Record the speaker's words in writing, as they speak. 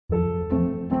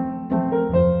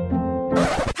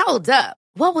Hold up.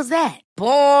 What was that?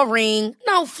 Boring.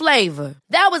 No flavor.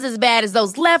 That was as bad as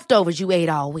those leftovers you ate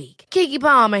all week. Keke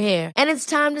Palmer here, and it's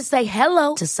time to say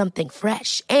hello to something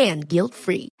fresh and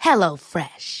guilt-free. Hello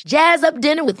Fresh. Jazz up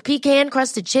dinner with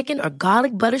pecan-crusted chicken or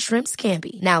garlic butter shrimp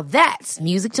scampi. Now that's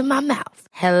music to my mouth.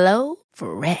 Hello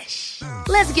Fresh.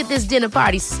 Let's get this dinner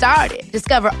party started.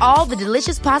 Discover all the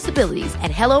delicious possibilities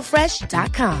at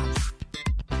hellofresh.com.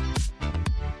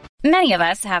 Many of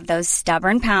us have those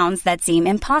stubborn pounds that seem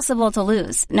impossible to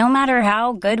lose, no matter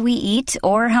how good we eat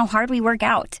or how hard we work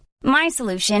out. My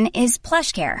solution is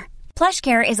PlushCare.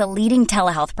 PlushCare is a leading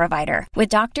telehealth provider with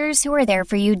doctors who are there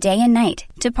for you day and night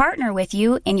to partner with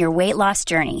you in your weight loss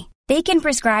journey. They can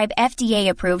prescribe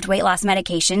FDA-approved weight loss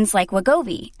medications like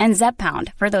Wegovy and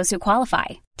Zepbound for those who qualify.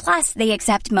 Plus, they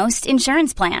accept most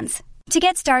insurance plans. To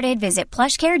get started, visit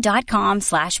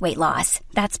plushcare.com/weightloss.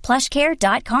 That's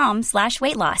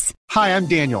plushcare.com/weightloss. Hi, I'm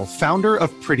Daniel, founder of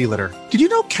Pretty Litter. Did you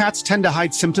know cats tend to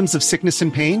hide symptoms of sickness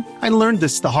and pain? I learned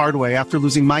this the hard way after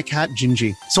losing my cat,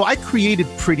 Gingy. So I created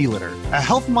Pretty Litter, a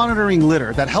health monitoring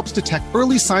litter that helps detect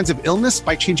early signs of illness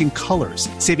by changing colors,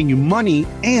 saving you money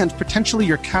and potentially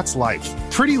your cat's life.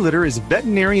 Pretty Litter is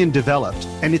veterinarian developed,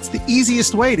 and it's the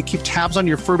easiest way to keep tabs on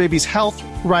your fur baby's health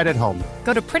right at home.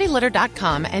 Go to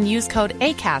prettylitter.com and use code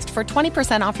ACAST for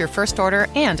 20% off your first order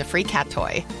and a free cat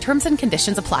toy. Terms and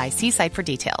conditions apply. See site for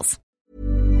details.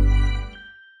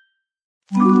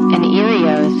 An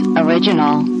Erios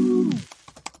original.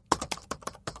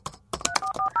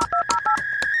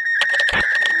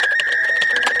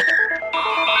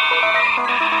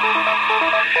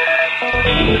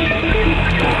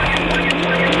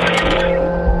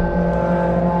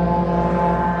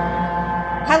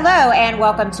 Hello and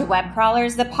welcome to Web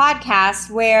Crawlers, the podcast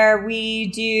where we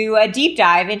do a deep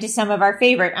dive into some of our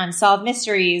favorite unsolved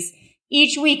mysteries.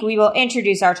 Each week we will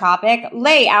introduce our topic,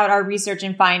 lay out our research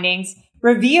and findings,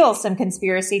 reveal some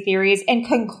conspiracy theories, and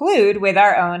conclude with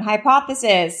our own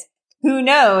hypothesis. Who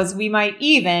knows, we might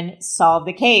even solve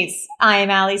the case. I am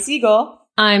Allie Siegel.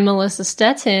 I'm Melissa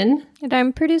Stettin. And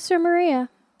I'm producer Maria.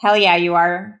 Hell yeah, you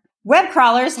are. Web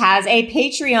Crawlers has a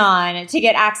Patreon to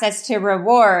get access to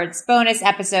rewards, bonus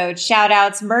episodes,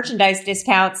 shout-outs, merchandise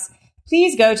discounts.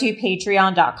 Please go to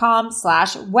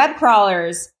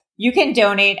patreon.com/webcrawlers. You can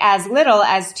donate as little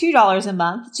as $2 a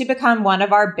month to become one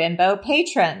of our bimbo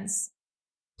patrons.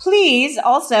 Please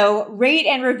also rate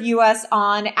and review us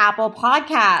on Apple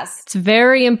Podcasts. It's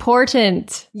very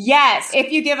important. Yes.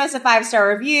 If you give us a 5-star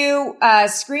review,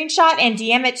 screenshot and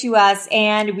DM it to us,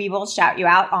 and we will shout you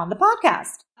out on the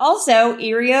podcast. Also,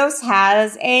 Erios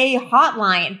has a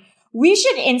hotline. We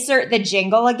should insert the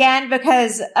jingle again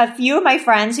because a few of my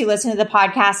friends who listen to the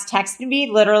podcast texted me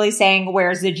literally saying,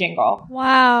 "Where's the jingle?"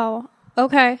 Wow.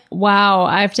 Okay. Wow.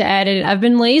 I have to add it. I've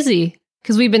been lazy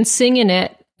because we've been singing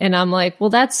it. And I'm like,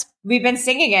 well, we've been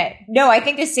singing it. No, I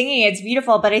think the singing, it's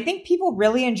beautiful, but I think people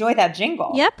really enjoy that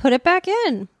jingle. Yeah, put it back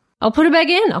in. I'll put it back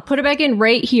in. I'll put it back in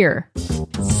right here.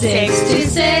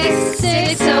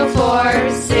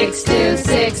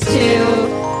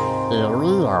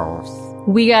 626-604-6262.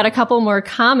 We got a couple more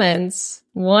comments.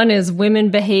 One is women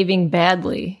behaving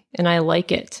badly, and I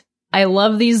like it. I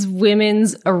love these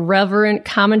women's irreverent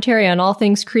commentary on all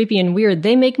things creepy and weird.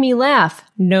 They make me laugh.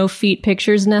 No feet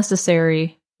pictures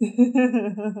necessary.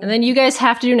 And then you guys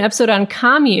have to do an episode on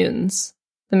communes.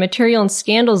 The material and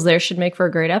scandals there should make for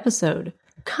a great episode.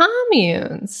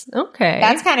 Communes. Okay.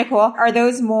 That's kind of cool. Are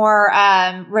those more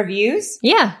reviews?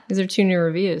 Yeah, these are 2 new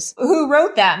reviews. Who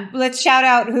wrote them? Let's shout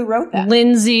out who wrote them.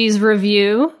 Lindsay's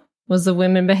review was the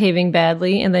women behaving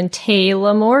badly, and then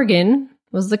Taylor Morgan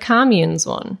was the communes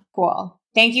one. Cool.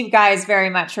 Thank you guys very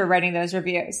much for writing those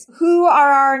reviews. Who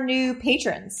are our new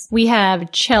patrons? We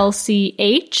have Chelsea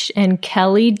H and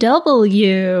Kelly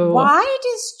W. Why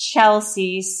does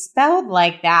Chelsea, spelled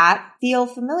like that, feel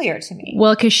familiar to me?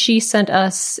 Well, because she sent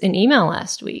us an email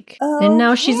last week. Okay. And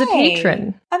now she's a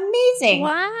patron. Amazing.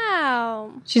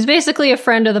 Wow. She's basically a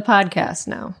friend of the podcast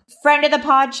now. Friend of the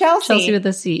pod, Chelsea. Chelsea with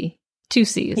a C. 2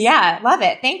 C's. Yeah, love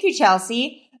it. Thank you,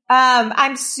 Chelsea.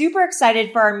 I'm super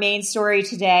excited for our main story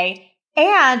today.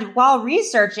 And while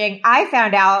researching, we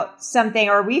found out something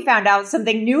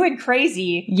new and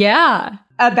crazy. Yeah.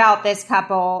 About this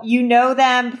couple. You know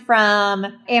them from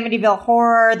Amityville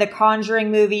Horror, the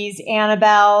Conjuring movies,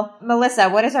 Annabelle. Melissa,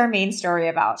 what is our main story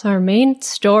about? So our main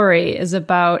story is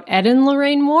about Ed and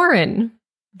Lorraine Warren.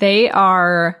 They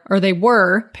were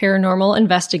paranormal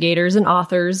investigators and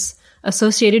authors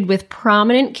associated with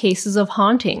prominent cases of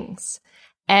hauntings.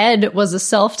 Ed was a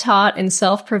self-taught and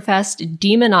self-professed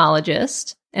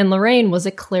demonologist, and Lorraine was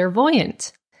a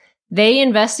clairvoyant. They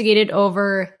investigated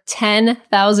over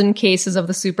 10,000 cases of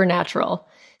the supernatural.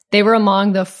 They were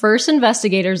among the first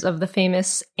investigators of the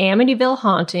famous Amityville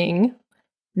haunting.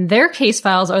 Their case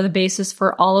files are the basis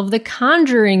for all of the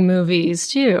Conjuring movies,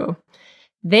 too.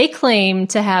 They claim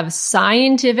to have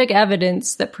scientific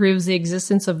evidence that proves the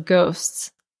existence of ghosts.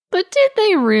 But did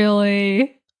they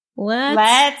really?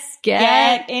 Let's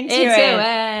get into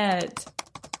it.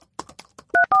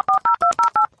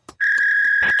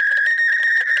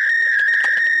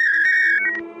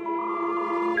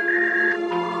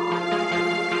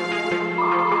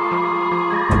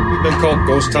 We've been called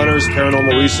ghost hunters,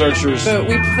 paranormal researchers. But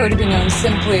we prefer to be known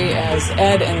simply as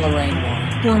Ed and Lorraine Warren.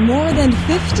 For more than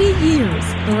 50 years,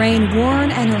 Lorraine Warren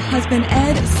and her husband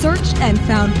Ed searched and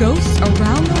found ghosts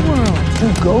around the world.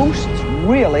 Do ghosts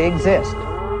really exist?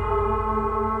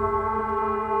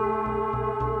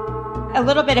 A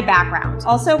little bit of background.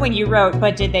 Also, when you wrote,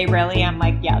 but did they really? I'm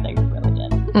like, yeah, they really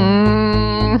did.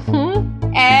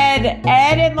 Mm-hmm. Ed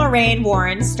and Lorraine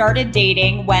Warren started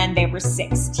dating when they were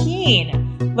 16.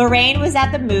 Lorraine was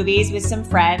at the movies with some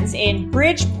friends in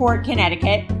Bridgeport,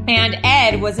 Connecticut, and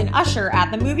Ed was an usher at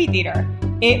the movie theater.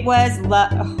 It was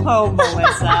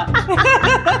Melissa.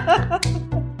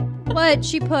 What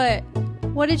she put?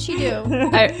 What did she do?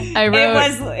 I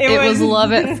wrote, it was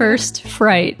love at first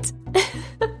fright.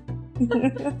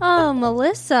 Oh,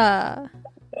 Melissa.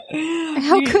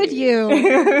 How could you?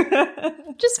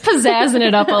 Just pizzazzing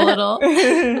it up a little.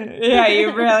 Yeah,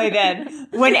 you really did.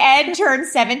 When Ed turned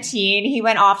 17, he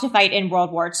went off to fight in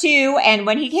World War II, and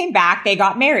when he came back, they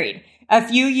got married. A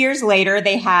few years later,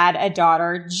 they had a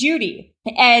daughter, Judy.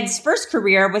 Ed's first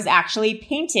career was actually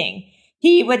painting.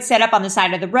 He would set up on the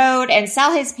side of the road and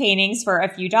sell his paintings for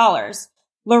a few dollars.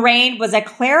 Lorraine was a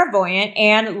clairvoyant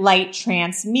and light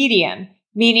trance medium,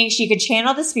 meaning she could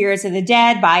channel the spirits of the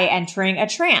dead by entering a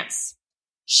trance.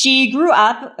 She grew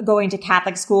up going to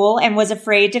Catholic school and was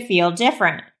afraid to feel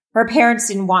different. Her parents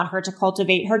didn't want her to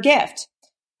cultivate her gift.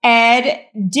 Ed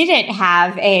didn't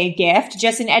have a gift,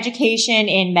 just an education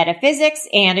in metaphysics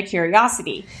and a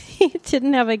curiosity. He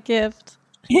didn't have a gift.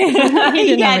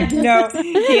 He had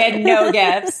no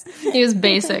gifts. He was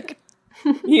basic.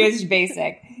 He was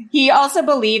basic. He also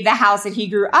believed the house that he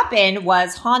grew up in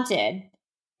was haunted.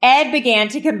 Ed began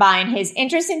to combine his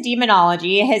interest in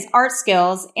demonology, his art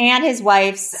skills, and his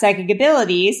wife's psychic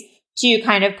abilities to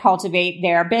kind of cultivate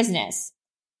their business.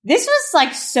 This was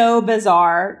like so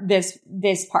bizarre, this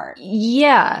part.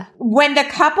 Yeah. When the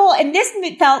couple, and this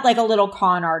felt like a little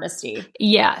con artisty.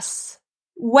 Yes.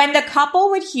 When the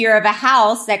couple would hear of a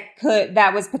house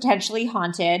that was potentially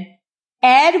haunted,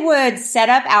 Ed would set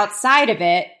up outside of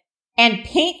it and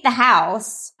paint the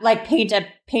house, like paint a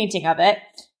painting of it.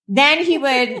 Then he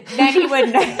would he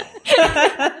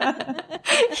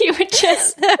would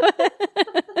just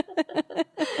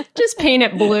paint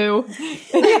it blue.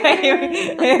 He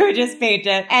would just paint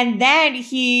it. And then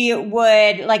he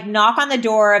would like knock on the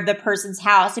door of the person's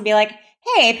house and be like,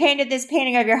 "Hey, I painted this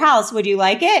painting of your house. Would you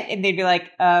like it?" And they'd be like,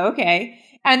 "Oh, okay."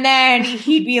 And then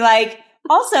he'd be like,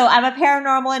 "Also, I'm a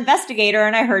paranormal investigator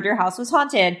and I heard your house was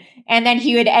haunted." And then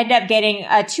he would end up getting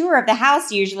a tour of the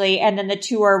house usually. And then the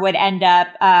tour would end up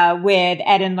with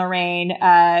Ed and Lorraine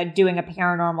doing a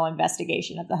paranormal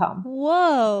investigation of the home.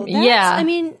 Whoa. Yeah. I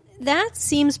mean, that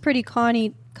seems pretty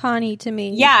conny to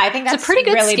me. Yeah, I think that's it's a pretty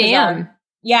good really scam. Bizarre.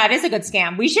 Yeah, it is a good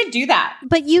scam. We should do that.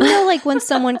 But you know, like when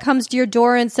someone comes to your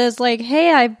door and says like,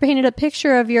 "Hey, I painted a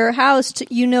picture of your house," to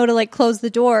like close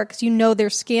the door because you know they're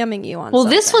scamming you on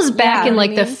something. This was back in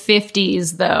like the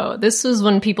 50s though. This was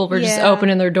when people were just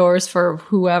opening their doors for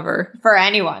whoever. For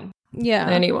anyone. Yeah.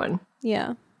 Anyone.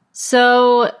 Yeah.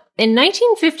 So in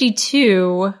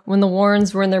 1952, when the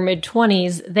Warrens were in their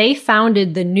mid-20s, they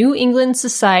founded the New England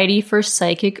Society for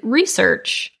Psychic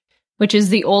Research, which is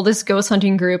the oldest ghost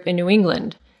hunting group in New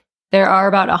England. There are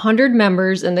about 100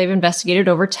 members, and they've investigated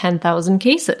over 10,000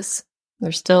 cases.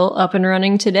 They're still up and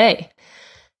running today.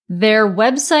 Their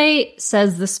website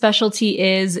says the specialty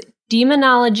is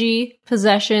demonology,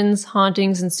 possessions,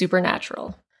 hauntings, and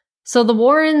supernatural. So the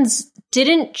Warrens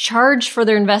didn't charge for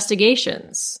their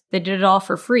investigations. They did it all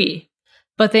for free.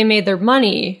 But they made their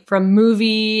money from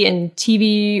movie and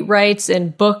TV rights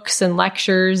and books and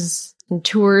lectures and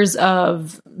tours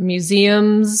of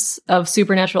museums of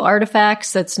supernatural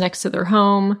artifacts that's next to their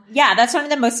home. Yeah, that's one of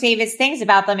the most famous things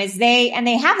about them is they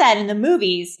have that in the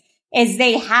movies. is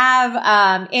they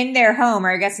have in their home,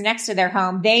 or I guess next to their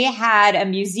home, they had a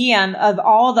museum of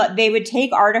they would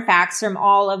take artifacts from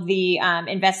all of the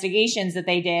investigations that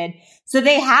they did. So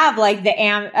they have like the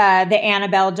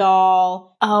Annabelle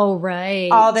doll. Oh, right.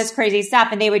 All this crazy stuff.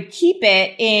 And they would keep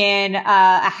it in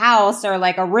a house or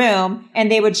like a room,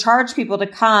 and they would charge people to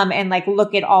come and like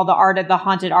look at all the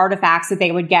haunted artifacts that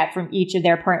they would get from each of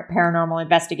their paranormal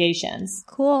investigations.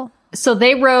 Cool. So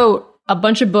they wrote a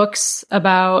bunch of books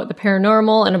about the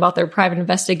paranormal and about their private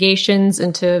investigations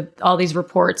into all these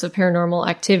reports of paranormal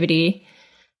activity.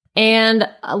 And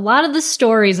a lot of the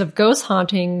stories of ghost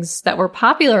hauntings that were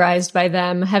popularized by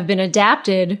them have been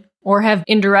adapted or have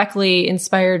indirectly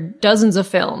inspired dozens of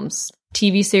films,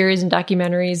 TV series, and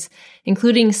documentaries,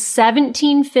 including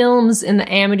 17 films in the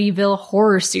Amityville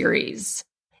horror series,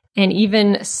 and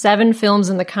even 7 films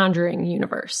in the Conjuring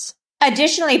universe.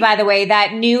 Additionally, by the way,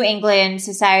 that New England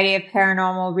Society of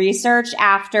Paranormal Research,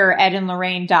 after Ed and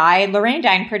Lorraine died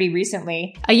pretty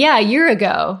recently. Yeah, a year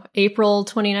ago, April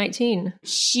 2019.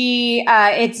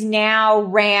 It's now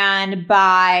ran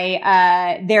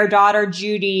by their daughter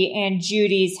Judy and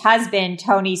Judy's husband,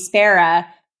 Tony Spera,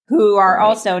 who are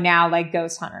also now like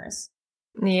ghost hunters.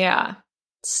 Yeah.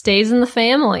 Stays in the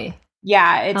family.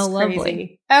 Yeah, it's How crazy.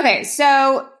 Lovely. Okay,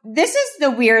 so this is the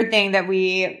weird thing that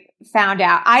we found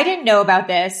out. I didn't know about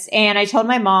this, and I told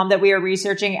my mom that we were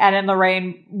researching Ed and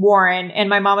Lorraine Warren, and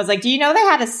my mom was like, do you know they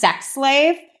had a sex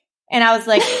slave? And I was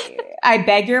like, I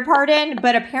beg your pardon,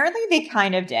 but apparently they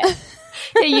kind of did.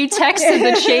 Yeah, you texted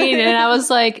the chain, and I was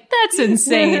like, that's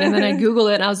insane. And then I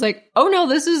Googled it, and I was like, oh no,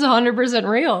 this is 100%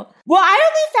 real. Well,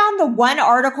 I only found the one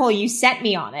article you sent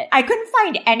me on it. I couldn't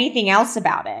find anything else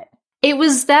about it. It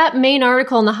was that main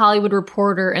article in the Hollywood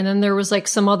Reporter, and then there was like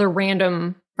some other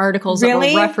random articles that were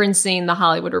referencing the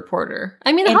Hollywood Reporter.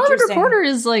 I mean, the Hollywood Reporter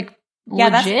is like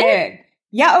legit. That's big.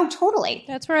 Yeah, oh, totally.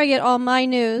 That's where I get all my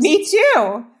news. Me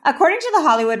too. According to the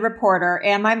Hollywood Reporter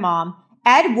and my mom,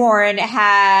 Ed Warren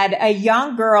had a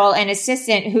young girl and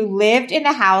assistant who lived in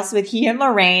the house with he and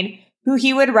Lorraine, who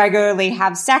he would regularly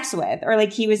have sex with, or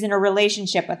like he was in a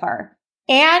relationship with her.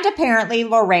 And apparently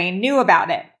Lorraine knew about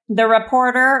it. The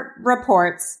reporter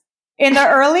reports, in the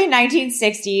early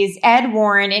 1960s, Ed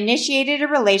Warren initiated a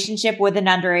relationship with an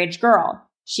underage girl.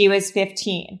 She was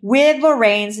 15. With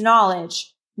Lorraine's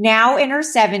knowledge, now in her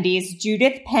 70s,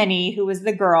 Judith Penny, who was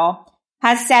the girl,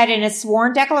 has said in a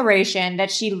sworn declaration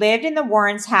that she lived in the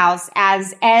Warrens' house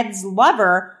as Ed's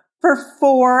lover for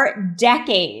 4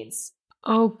 decades.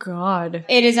 Oh, God.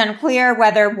 It is unclear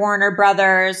whether Warner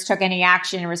Brothers took any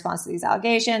action in response to these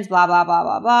allegations, blah, blah, blah,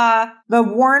 blah, blah. The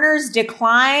Warners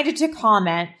declined to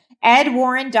comment. Ed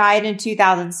Warren died in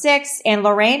 2006, and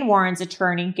Lorraine Warren's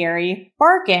attorney, Gary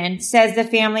Barkin, says the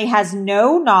family has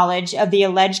no knowledge of the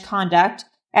alleged conduct,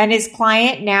 and his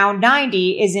client, now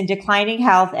 90, is in declining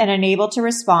health and unable to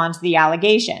respond to the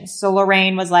allegations. So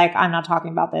Lorraine was like, I'm not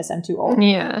talking about this, I'm too old.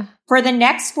 Yeah. For the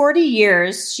next 40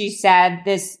 years, she said,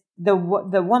 the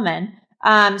woman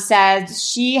said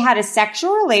she had a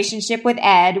sexual relationship with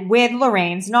Ed with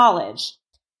Lorraine's knowledge.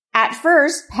 At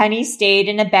first, Penny stayed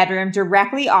in a bedroom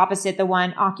directly opposite the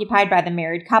one occupied by the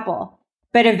married couple,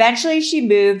 but eventually she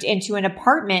moved into an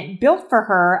apartment built for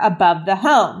her above the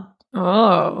home.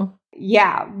 Oh.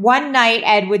 Yeah. One night,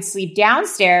 Ed would sleep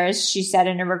downstairs, she said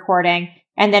in a recording,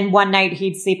 and then one night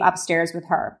he'd sleep upstairs with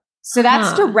her. So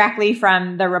that's directly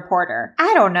from the reporter.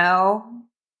 I don't know,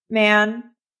 man.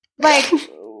 Like,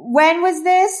 when was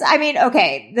this? I mean,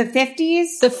 okay, the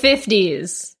 50s? The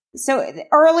 50s. So in the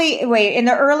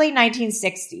early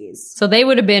 1960s. So Ed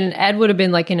would have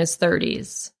been like in his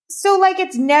 30s. So like,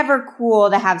 it's never cool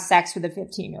to have sex with a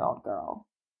 15-year-old girl.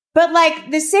 But like,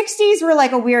 the 60s were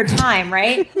like a weird time,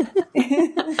 right?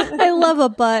 I love a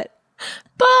butt.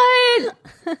 But,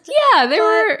 yeah, they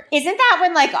were... Isn't that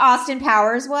when like Austin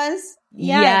Powers was?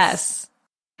 Yes.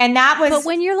 And that was... But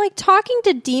when you're like talking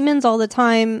to demons all the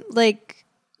time, like...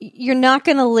 You're not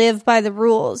going to live by the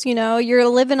rules, you know? You're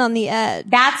living on the edge.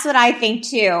 That's what I think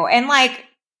too. And like,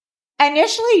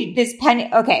 initially this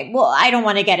Penny, okay, well, I don't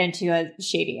want to get into a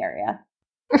shady area.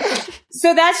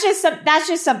 So that's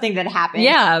just something that happened.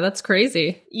 Yeah, that's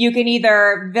crazy. You can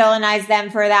either villainize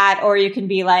them for that, or you can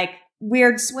be like,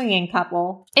 weird swinging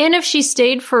couple. And if she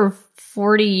stayed for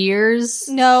 40 years?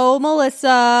 No,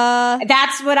 Melissa.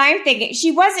 That's what I'm thinking.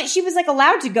 She was like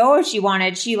allowed to go if she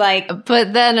wanted.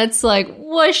 But then it's like,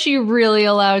 was she really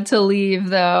allowed to leave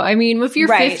though? I mean, if you're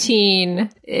 15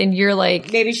 and you're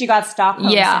like... Maybe she got Stockholm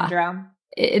Syndrome.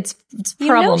 It's problematic.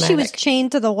 You know she was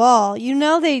chained to the wall. You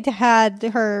know they had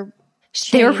her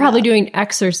They were probably doing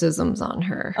exorcisms on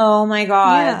her. Oh my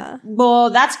God. Yeah. Well,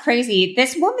 that's crazy.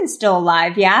 This woman's still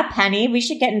alive. Yeah, Penny. We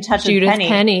should get in touch Judith with Penny.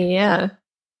 Penny, yeah.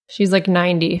 She's like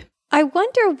 90. I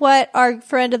wonder what our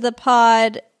friend of the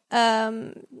pod,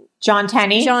 John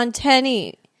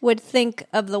Tenney would think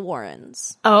of the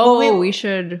Warrens. Oh, we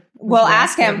should. We'll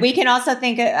ask him. We can also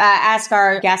ask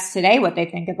our guests today what they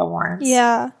think of the Warrens.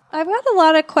 Yeah. I've got a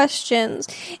lot of questions.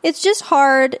 It's just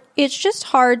hard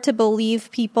to believe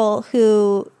people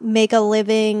who make a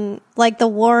living like the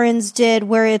Warrens did,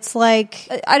 where it's like,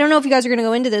 I don't know if you guys are going to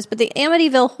go into this, but the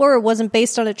Amityville Horror wasn't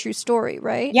based on a true story,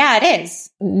 right? Yeah, it is.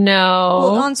 No.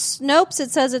 Well, on Snopes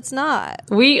it says it's not.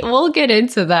 We'll get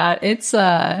into that. It's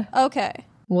okay.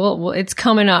 Well, it's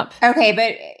coming up. Okay,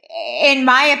 but in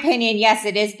my opinion, yes,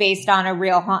 it is based on a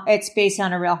real. It's based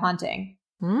on a real haunting.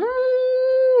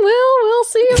 We'll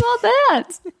see about that.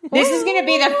 This is going to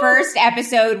be the first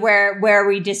episode where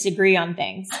we disagree on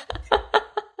things.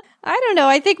 I don't know.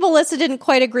 I think Melissa didn't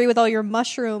quite agree with all your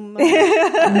mushroom.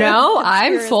 No,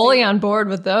 I'm fully on board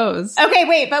with those. Okay,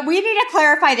 wait, but we need to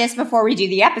clarify this before we do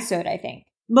the episode, I think.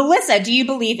 Melissa, do you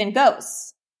believe in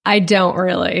ghosts? I don't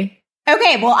really.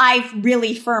 Okay, well, I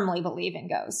really firmly believe in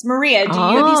ghosts. Maria,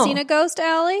 have you seen a ghost,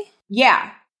 Allie? Yeah.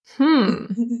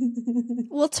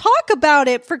 We'll talk about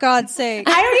it, for God's sake.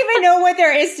 I don't even know what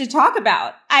there is to talk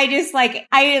about. I just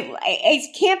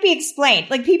it can't be explained.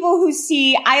 Like people who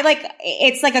see,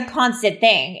 it's like a constant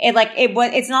thing.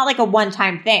 It's not like a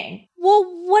one-time thing. Well,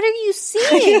 what are you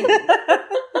seeing?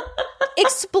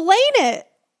 Explain it.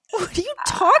 What are you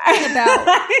talking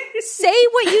about? Say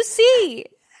what you see.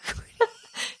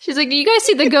 She's like, you guys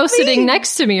see the ghost sitting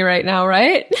next to me right now,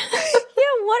 right?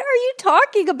 Yeah, what are you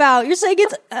talking about? You're saying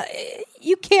it's,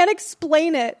 you can't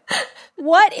explain it.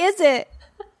 What is it?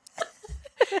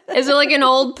 Is it like an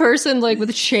old person like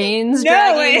with chains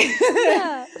dragging?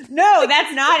 Yeah. No,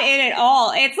 that's not it at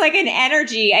all. It's like an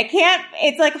energy.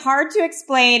 It's like hard to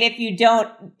explain if you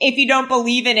don't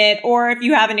believe in it or if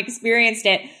you haven't experienced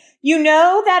it. You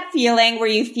know that feeling where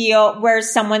you feel where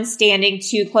someone's standing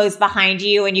too close behind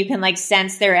you and you can like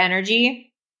sense their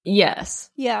energy?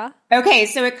 Yes. Yeah. Okay,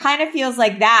 so it kind of feels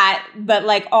like that, but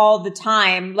like all the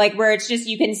time, like where it's just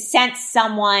you can sense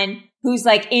someone who's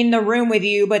like in the room with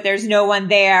you, but there's no one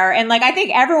there. And like I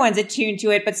think everyone's attuned to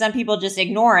it, but some people just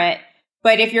ignore it.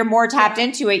 But if you're more tapped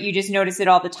into it, you just notice it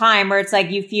all the time where it's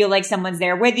like you feel like someone's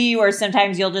there with you, or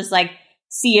sometimes you'll just like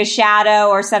see a shadow,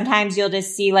 or sometimes you'll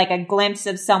just see like a glimpse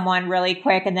of someone really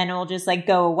quick and then it will just like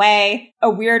go away. A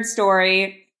weird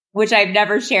story, which I've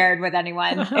never shared with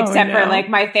anyone except for like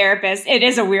my therapist. It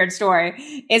is a weird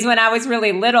story, is when I was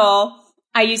really little,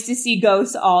 I used to see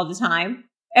ghosts all the time.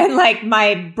 And like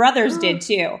my brothers did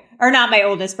too. Or not my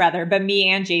oldest brother, but me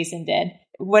and Jason did.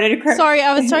 What did occur? Sorry,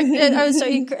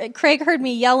 sorry. Craig heard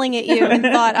me yelling at you and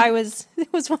thought I was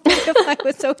wondering if I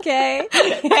was okay.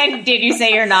 And did you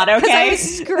say you're not okay?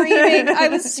 I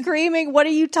was screaming. What are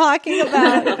you talking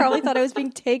about? You probably thought I was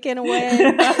being taken away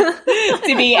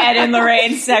to be Ed and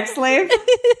Lorraine's sex slave.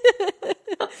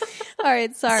 All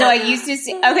right, sorry. So I used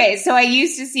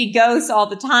to see ghosts all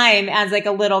the time as like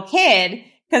a little kid.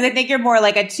 Because I think you're more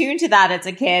like attuned to that as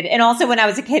a kid. And also when I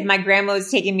was a kid, my grandma was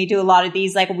taking me to a lot of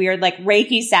these like weird like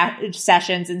Reiki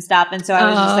sessions and stuff. And so I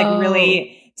was just like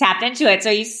really tapped into it. So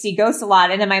I used to see ghosts a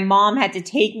lot. And then my mom had to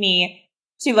take me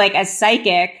to like a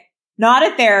psychic, not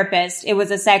a therapist. It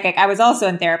was a psychic. I was also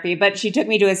in therapy, but she took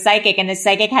me to a psychic, and the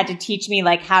psychic had to teach me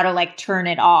like how to like turn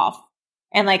it off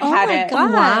and like how to.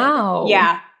 God. Wow.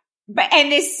 Yeah.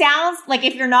 And this sounds like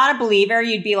if you're not a believer,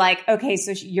 you'd be like, okay,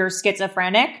 so you're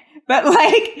schizophrenic. But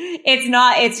like, it's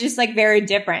not, it's just like very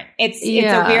different. It's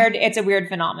a weird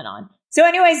phenomenon. So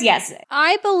anyways, yes.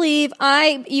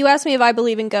 You asked me if I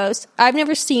believe in ghosts. I've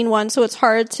never seen one, so it's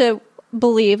hard to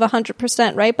believe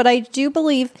 100%, right? But I do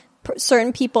believe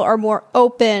certain people are more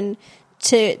open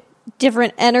to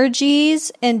different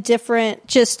energies and different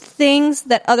just things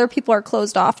that other people are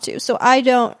closed off to. So I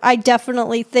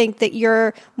definitely think that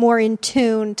you're more in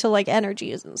tune to like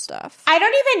energies and stuff. I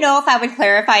don't even know if I would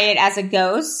clarify it as a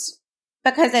ghost,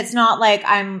 because it's not like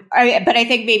but I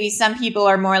think maybe some people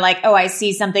are more like, oh, I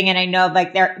see something and I know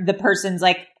like the person's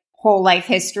like whole life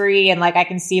history, and like I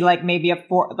can see like maybe an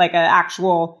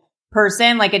actual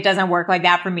person. Like it doesn't work like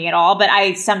that for me at all.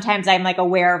 But sometimes I'm like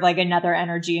aware of like another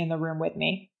energy in the room with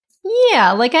me.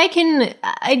 Yeah, like I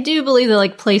do believe that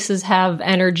like places have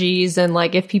energies, and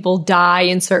like if people die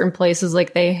in certain places,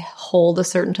 like they hold a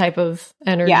certain type of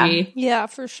energy. Yeah,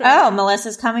 for sure. Oh,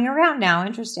 Melissa's coming around now.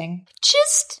 Interesting.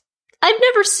 I've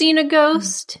never seen a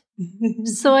ghost,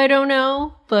 so I don't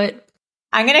know, but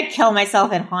I'm going to kill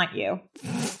myself and haunt you.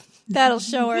 That'll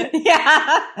show her.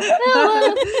 Yeah.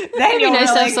 Then you'll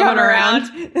nice to have really someone come around.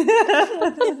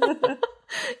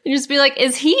 You just be like,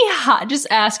 is he hot? Just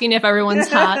asking if everyone's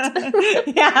hot.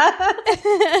 Yeah.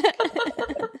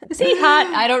 Is he hot?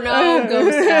 I don't know.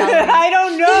 Ghost Alley. I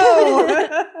don't know.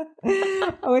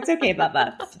 Oh, it's okay,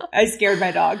 Bubba. I scared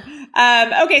my dog.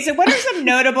 Okay, so what are some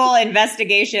notable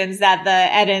investigations that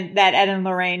Ed and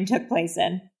Lorraine took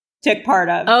part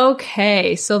of?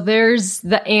 Okay, so there's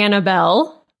the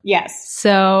Annabelle. Yes.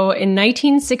 So in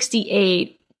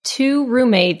 1968, 2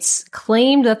 roommates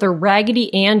claimed that the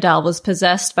Raggedy Ann doll was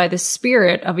possessed by the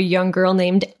spirit of a young girl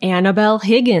named Annabelle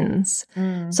Higgins.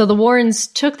 So the Warrens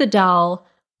took the doll,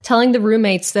 telling the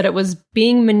roommates that it was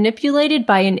being manipulated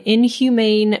by an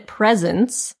inhumane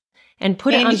presence, and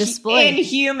put it on display.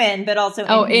 Inhuman, but also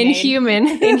inhumane.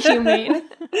 Inhumane.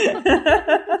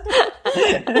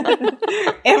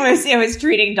 It was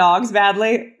treating dogs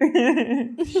badly.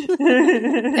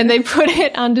 And they put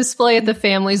it on display at the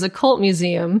family's occult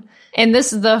museum. And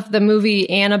this is the movie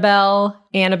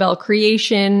Annabelle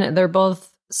Creation. They're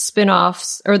both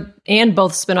spin-offs, and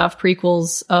both spin-off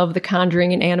prequels of The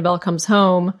Conjuring and Annabelle Comes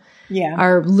Home. Yeah.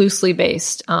 Are loosely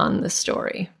based on this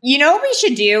story. You know what we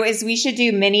should do is we should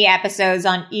do mini episodes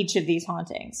on each of these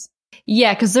hauntings.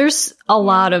 Yeah, because there's a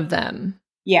lot of them.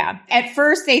 Yeah. At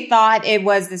first they thought it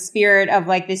was the spirit of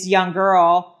like this young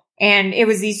girl, and it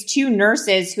was these 2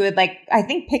 nurses who had I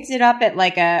think picked it up at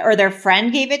or their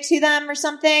friend gave it to them or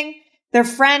something. Their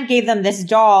friend gave them this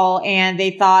doll, and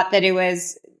they thought that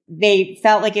they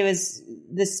felt like it was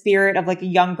the spirit of a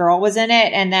young girl was in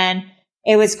it, and then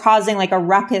it was causing a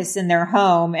ruckus in their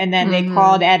home. And then they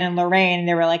called Ed and Lorraine, and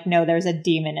they were like, no, there's a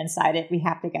demon inside it. We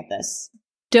have to get this.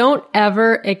 Don't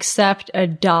ever accept a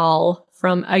doll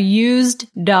from a used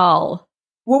doll.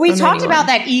 Well, we talked about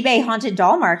that eBay haunted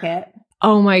doll market.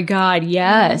 Oh my God,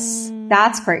 yes.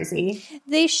 That's crazy.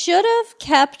 They should have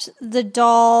kept the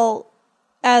doll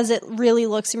as it really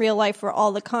looks in real life for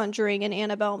all the Conjuring and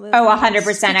Annabelle movies. Oh,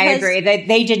 100%. I agree.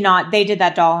 They did not. They did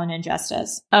that doll an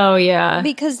injustice. Oh, yeah.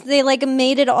 Because they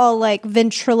made it all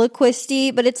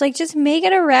ventriloquisty, but it's just make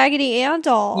it a Raggedy Ann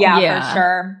doll. Yeah, for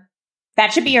sure.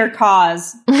 That should be your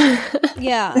cause.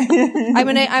 Yeah. I'm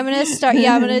gonna start.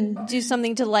 Yeah, I'm gonna do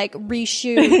something to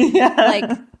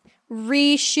reshoot,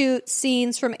 reshoot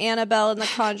scenes from Annabelle in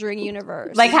the Conjuring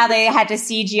universe. Like how they had to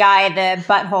CGI the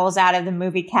buttholes out of the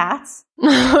movie Cats.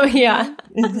 Oh, yeah.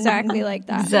 Exactly like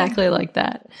that. Exactly like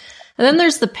that. And then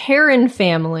there's the Perron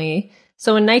family.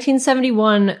 So in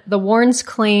 1971, the Warrens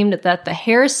claimed that the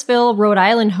Harrisville, Rhode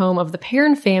Island home of the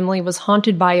Perron family was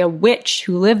haunted by a witch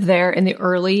who lived there in the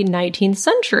early 19th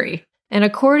century. And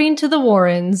according to the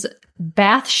Warrens,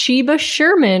 Bathsheba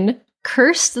Sherman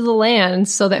cursed the land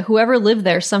so that whoever lived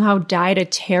there somehow died a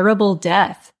terrible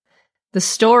death. The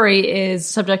story is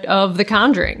subject of The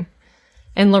Conjuring.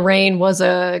 And Lorraine was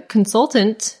a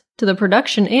consultant to the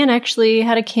production and actually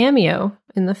had a cameo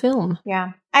in the film.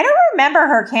 Yeah. I don't remember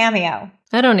her cameo.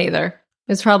 I don't either.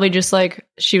 It's probably just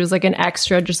she was an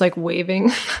extra, just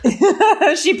waving.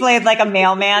 She played a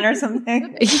mailman or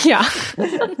something. Yeah.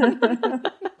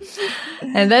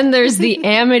 And then there's the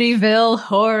Amityville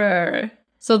Horror.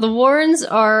 So the Warrens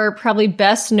are probably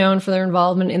best known for their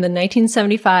involvement in the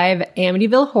 1975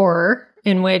 Amityville Horror,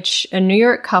 in which a New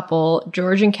York couple,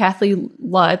 George and Kathy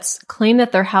Lutz, claimed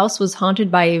that their house was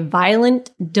haunted by a violent,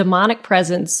 demonic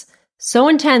presence so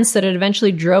intense that it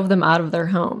eventually drove them out of their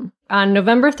home. On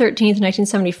November 13th,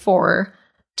 1974,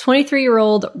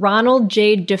 23-year-old Ronald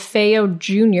J. DeFeo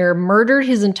Jr. murdered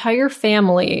his entire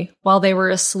family while they were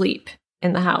asleep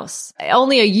in the house.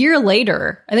 Only a year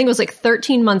later, I think it was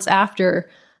 13 months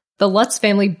after, the Lutz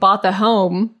family bought the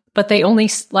home, but they only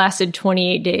lasted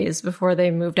 28 days before they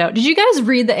moved out. Did you guys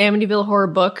read the Amityville Horror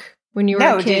book when you were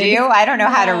a kid? No, did you? I don't know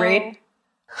how to read.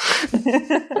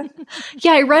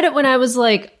 Yeah, I read it when I was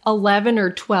 11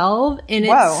 or 12, and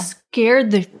it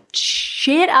scared the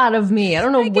shit out of me. I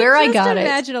don't know where I got it.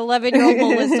 Imagine 11-year-old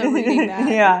Melissa reading that.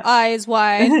 Yeah. Eyes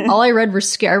wide. All I read were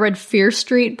I read Fear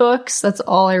Street books. That's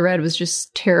all I read was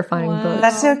just terrifying books.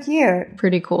 That's so cute.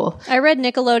 Pretty cool. I read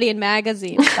Nickelodeon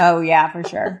magazine. Oh, yeah, for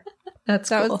sure. That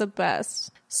was the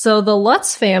best. So the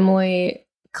Lutz family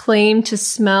claimed to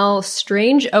smell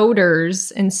strange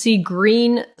odors and see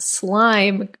green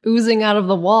slime oozing out of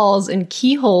the walls and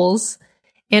keyholes,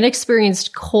 and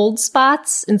experienced cold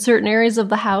spots in certain areas of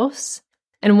the house.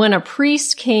 And when a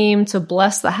priest came to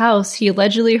bless the house, he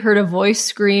allegedly heard a voice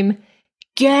scream,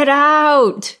 "Get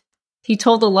out!" He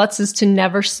told the Lutzes to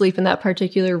never sleep in that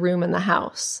particular room in the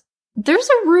house. There's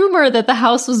a rumor that the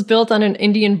house was built on an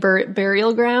Indian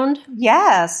burial ground.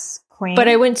 Yes, Queen. But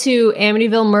I went to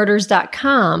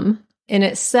AmityvilleMurders.com, and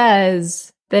it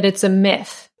says that it's a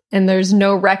myth. And there's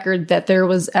no record that there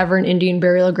was ever an Indian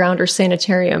burial ground or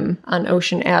sanitarium on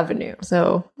Ocean Avenue.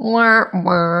 So, wah,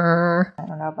 wah. I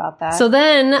don't know about that. So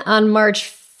then on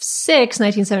March 6,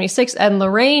 1976, Ed and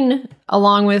Lorraine,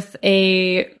 along with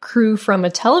a crew from a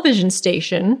television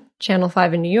station, Channel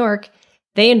 5 in New York,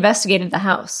 they investigated the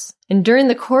house. And during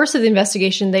the course of the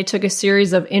investigation, they took a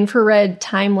series of infrared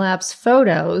time-lapse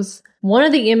photos. One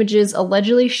of the images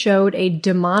allegedly showed a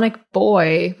demonic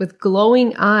boy with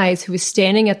glowing eyes who was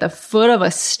standing at the foot of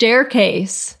a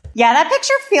staircase. Yeah, that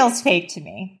picture feels fake to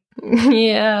me.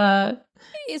 Yeah.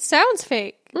 It sounds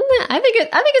fake. I think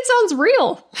it sounds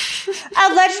real.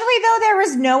 Allegedly, though, there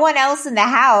was no one else in the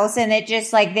house, and it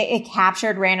just it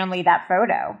captured randomly that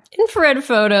photo. Infrared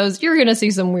photos, you're gonna see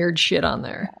some weird shit on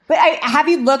there. But have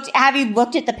you looked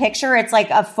at the picture? It's like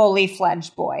a fully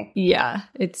fledged boy. Yeah,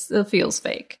 it feels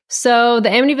fake. So the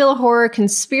Amityville Horror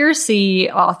conspiracy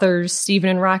authors Stephen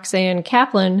and Roxanne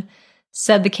Kaplan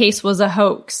said the case was a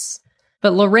hoax,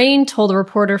 but Lorraine told a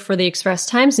reporter for the Express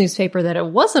Times newspaper that it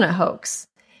wasn't a hoax.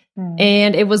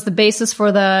 And it was the basis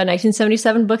for the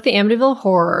 1977 book, The Amityville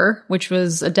Horror, which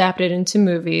was adapted into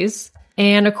movies.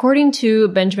 And according to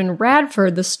Benjamin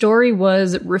Radford, the story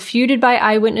was refuted by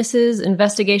eyewitnesses,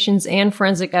 investigations, and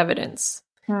forensic evidence.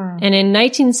 And in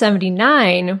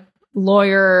 1979,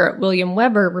 lawyer William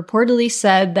Weber reportedly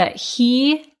said that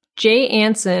he, Jay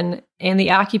Anson, and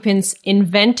the occupants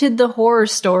invented the horror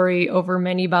story over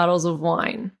many bottles of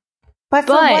wine. But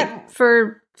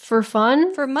for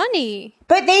fun? For money.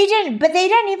 But they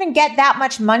didn't even get that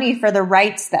much money for the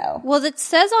rights, though. Well, it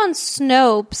says on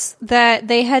Snopes that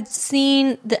they had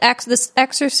seen this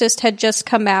Exorcist had just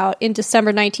come out in December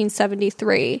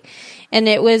 1973, and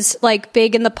it was like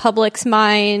big in the public's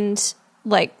mind,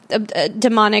 like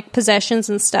demonic possessions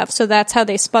and stuff. So that's how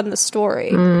they spun the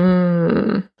story.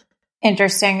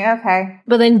 Interesting. Okay.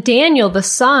 But then Daniel, the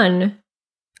son,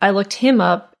 I looked him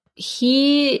up.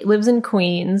 He lives in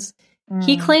Queens.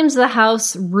 He claims the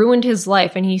house ruined his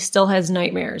life and he still has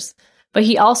nightmares. But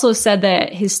he also said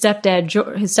that his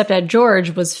stepdad George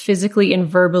was physically and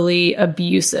verbally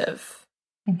abusive.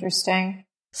 Interesting.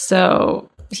 So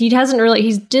he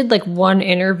did like one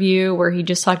interview where he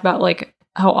just talked about like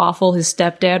how awful his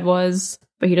stepdad was,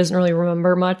 but he doesn't really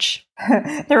remember much.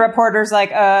 The reporter's like,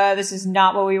 this is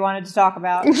not what we wanted to talk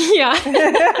about. Yeah.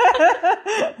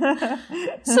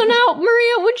 So now,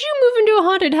 Maria, would you move into a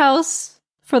haunted house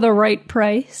for the right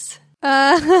price?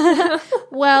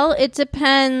 Well, it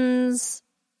depends.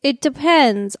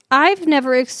 I've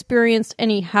never experienced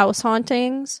any house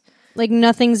hauntings. Like,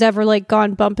 nothing's ever, like,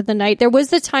 gone bump in the night. There was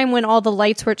the time when all the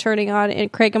lights were turning on in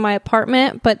Craig and my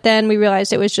apartment, but then we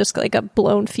realized it was just, like, a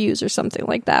blown fuse or something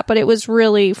like that. But it was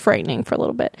really frightening for a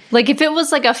little bit. Like, if it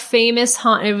was, like, a famous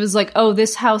haunt, it was like, oh,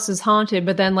 this house is haunted,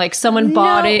 but then, like, someone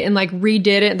bought it and, like,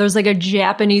 redid it. There's, like, a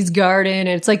Japanese garden, and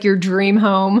it's, like, your dream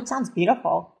home. Sounds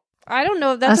beautiful. I don't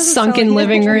know if that's a sunken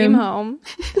living room. Dream home.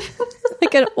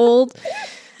 Like an old...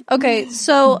 Okay,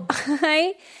 so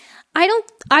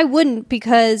I wouldn't,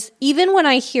 because even when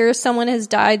I hear someone has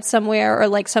died somewhere or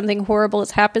like something horrible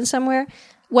has happened somewhere,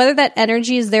 whether that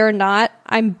energy is there or not,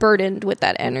 I'm burdened with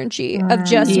that energy of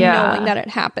just knowing that it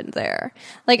happened there.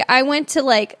 Like, I went to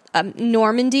like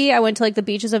Normandy. I went to like the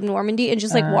beaches of Normandy, and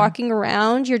just like walking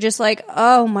around, you're just like,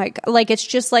 oh my God. Like, it's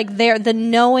just like there, the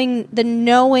knowing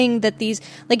that these,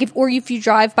 like, if you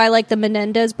drive by like the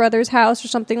Menendez brothers' house or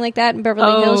something like that in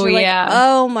Beverly Hills, you're like,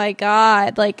 oh my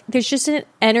God. Like, there's just an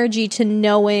energy to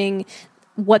knowing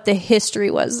what the history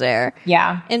was there.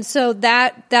 Yeah. And so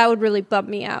that would really bump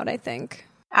me out, I think.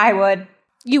 I would.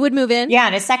 You would move in? Yeah,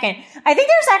 in a second. I think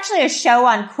there's actually a show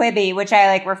on Quibi, which I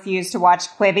like refuse to watch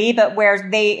Quibi, but where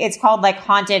it's called like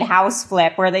Haunted House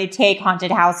Flip, where they take haunted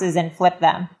houses and flip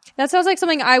them. That sounds like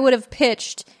something I would have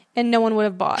pitched and no one would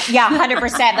have bought. Yeah, 100%.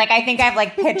 Like, I think I've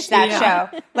like pitched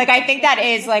that show. Like, I think that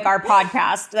is like our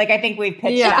podcast. Like, I think we've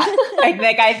pitched that.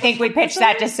 I think we pitched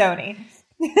that to Sony.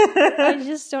 I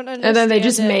just don't understand. And then they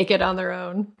just make it on their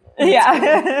own.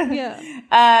 Yeah.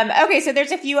 Okay, so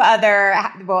there's a few other,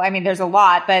 well, I mean, there's a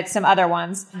lot, but some other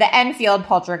ones. The Enfield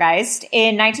poltergeist.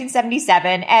 In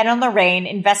 1977, Ed and Lorraine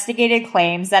investigated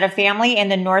claims that a family in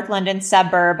the North London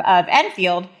suburb of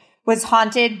Enfield was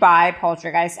haunted by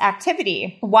poltergeist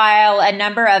activity. While a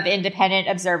number of independent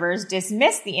observers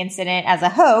dismissed the incident as a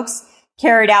hoax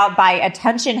carried out by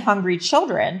attention-hungry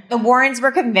children, the Warrens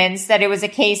were convinced that it was a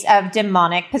case of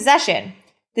demonic possession.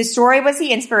 The story was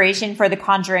the inspiration for The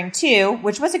Conjuring 2,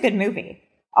 which was a good movie.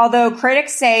 Although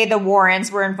critics say the Warrens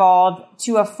were involved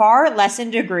to a far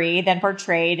lessened degree than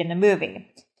portrayed in the movie,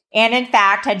 and in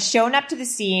fact had shown up to the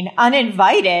scene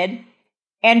uninvited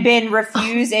and been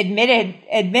refused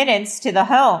admittance to the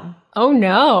home. Oh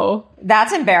no.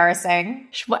 That's embarrassing.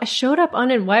 Showed up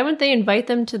why wouldn't they invite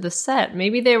them to the set?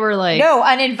 Maybe they were like no,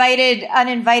 uninvited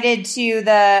to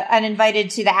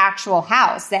the actual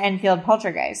house, the Enfield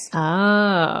poltergeist.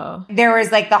 Oh. There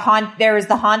was like the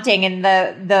haunting, and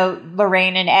the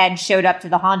Lorraine and Ed showed up to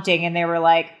the haunting, and they were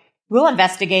like, we'll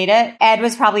investigate it. Ed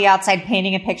was probably outside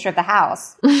painting a picture of the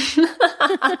house.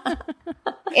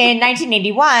 In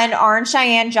 1981, Orange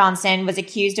Cheyenne Johnson was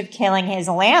accused of killing his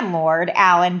landlord,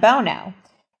 Alan Bono.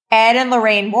 Ed and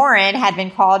Lorraine Warren had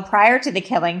been called prior to the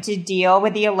killing to deal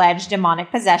with the alleged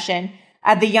demonic possession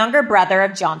of the younger brother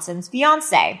of Johnson's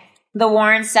fiancée. The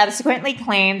Warrens subsequently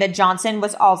claimed that Johnson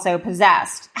was also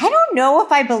possessed. I don't know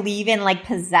if I believe in, like,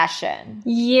 possession.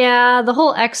 Yeah, the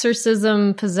whole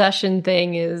exorcism possession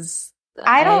thing is...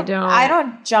 I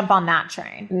don't jump on that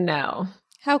train. No.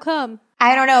 How come?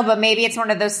 I don't know, but maybe it's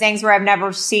one of those things where I've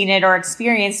never seen it or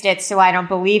experienced it, so I don't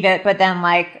believe it. But then,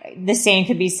 like, the same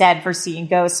could be said for seeing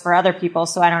ghosts for other people,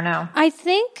 so I don't know. I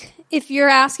think if you're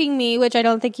asking me, which I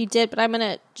don't think you did, but I'm going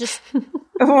to just...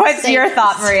 What's your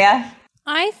thought, Maria?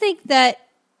 I think that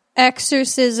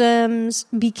exorcisms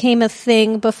became a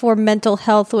thing before mental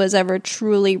health was ever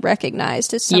truly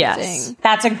recognized as something. Yes,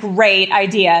 that's a great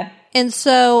idea. And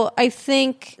so I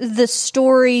think the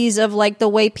stories of like the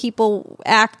way people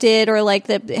acted or like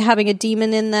having a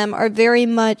demon in them are very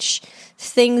much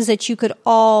things that you could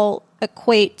all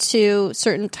equate to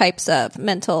certain types of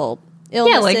mental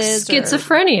illnesses. Yeah, like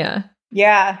schizophrenia.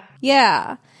 Yeah.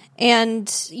 Yeah.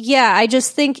 And yeah, I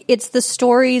just think it's the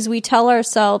stories we tell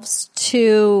ourselves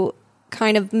to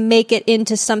kind of make it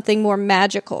into something more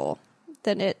magical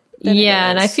than it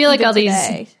and I feel like all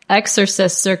these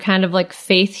exorcists are kind of like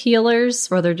faith healers,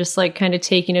 where they're just like kind of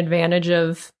taking advantage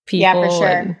of people. Yeah, for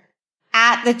sure.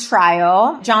 At the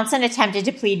trial, Johnson attempted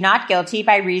to plead not guilty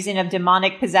by reason of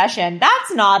demonic possession.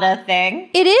 That's not a thing.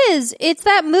 It is. It's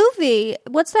that movie.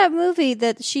 What's that movie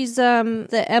that she's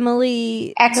the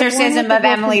Emily... Exorcism of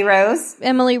Emily Rose?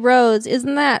 Emily Rose.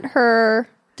 Isn't that her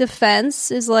defense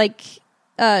is like...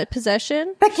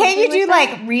 possession. But can't you do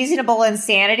like reasonable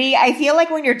insanity? I feel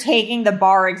like when you're taking the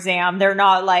bar exam, they're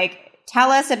not like, tell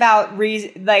us about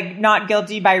not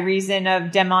guilty by reason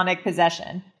of demonic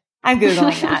possession. I'm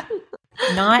Googling that.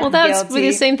 Not well, that's guilty.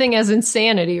 the same thing as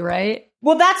insanity, right?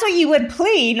 Well, that's what you would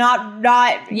plead, not.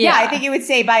 Yeah, I think you would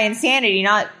say by insanity,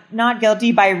 not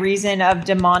guilty by reason of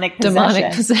demonic possession.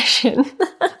 Demonic possession.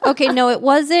 Okay, no, it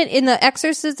wasn't in the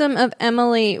Exorcism of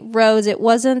Emily Rose. It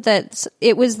wasn't that.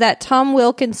 It was that Tom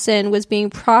Wilkinson was being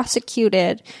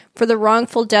prosecuted for the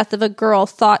wrongful death of a girl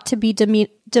thought to be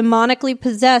demonically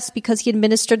possessed because he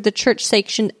administered the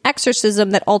church-sanctioned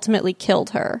exorcism that ultimately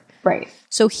killed her. Right.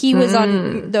 So he was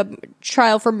on the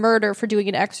trial for murder for doing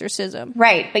an exorcism.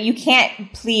 Right, but you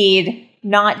can't plead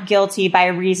not guilty by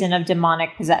reason of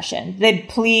demonic possession. The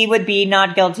plea would be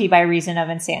not guilty by reason of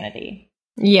insanity.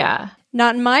 Yeah.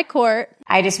 Not in my court.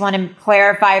 I just want to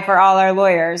clarify for all our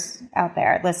lawyers out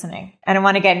there listening. I don't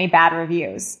want to get any bad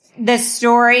reviews. The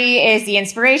story is the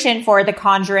inspiration for The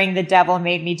Conjuring, The Devil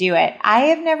Made Me Do It. I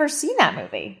have never seen that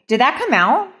movie. Did that come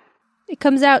out? It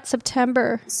comes out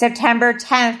September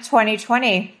 10th,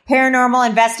 2020. Paranormal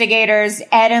investigators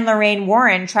Ed and Lorraine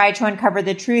Warren tried to uncover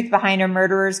the truth behind a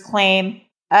murderer's claim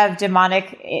of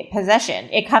demonic possession.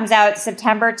 It comes out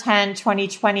September 10,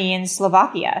 2020 in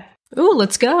Slovakia. Ooh,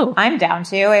 let's go. I'm down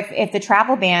to if the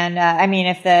travel ban,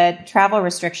 if the travel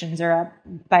restrictions are up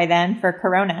by then for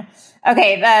Corona.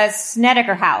 Okay, the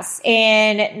Snedeker House.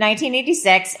 In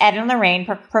 1986, Ed and Lorraine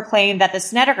proclaimed that the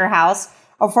Snedeker House,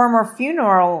 a former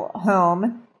funeral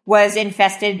home, was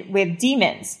infested with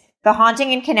demons. The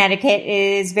haunting in Connecticut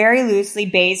is very loosely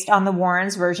based on the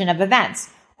Warrens' version of events.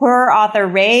 Horror author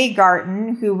Ray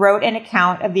Garton, who wrote an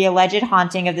account of the alleged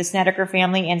haunting of the Snedeker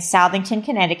family in Southington,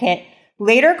 Connecticut,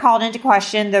 later called into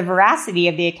question the veracity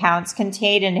of the accounts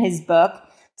contained in his book,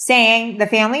 saying the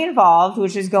family involved,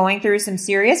 which was going through some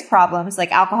serious problems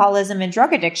like alcoholism and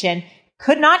drug addiction,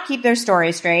 could not keep their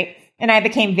story straight, and I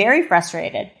became very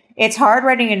frustrated. It's hard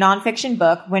writing a nonfiction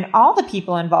book when all the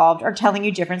people involved are telling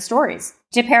you different stories.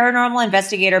 To paranormal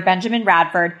investigator Benjamin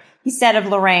Radford, he said of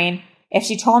Lorraine, if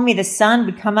she told me the sun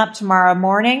would come up tomorrow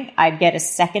morning, I'd get a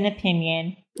second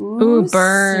opinion. Ooh,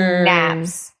 burn.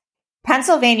 Snaps.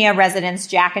 Pennsylvania residents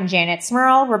Jack and Janet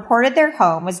Smurl reported their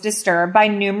home was disturbed by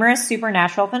numerous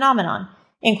supernatural phenomenon,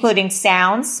 including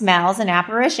sounds, smells, and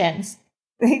apparitions.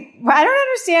 I don't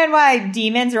understand why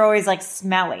demons are always like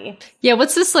smelly. Yeah,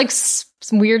 what's this like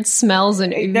weird smells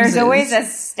and oozes? There's always a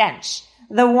stench.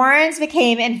 The Warrens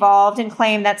became involved and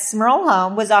claimed that Smurl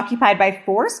home was occupied by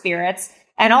 4 spirits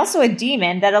and also a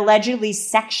demon that allegedly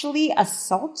sexually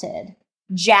assaulted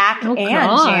Jack and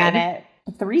Janet,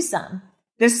 a threesome.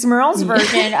 The Smurls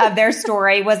version of their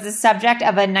story was the subject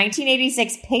of a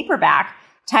 1986 paperback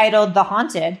titled The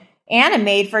Haunted and a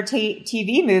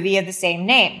made-for-TV movie of the same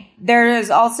name. There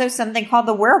is also something called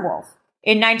The Werewolf.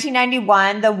 In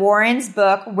 1991, the Warrens'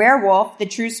 book, Werewolf, The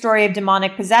True Story of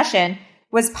Demonic Possession,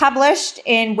 was published,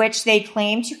 in which they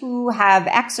claimed to have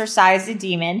exorcised a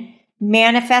demon,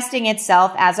 manifesting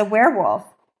itself as a werewolf.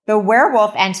 The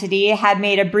werewolf entity had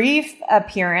made a brief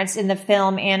appearance in the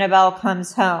film Annabelle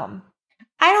Comes Home.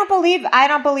 I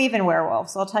don't believe in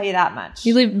werewolves, I'll tell you that much.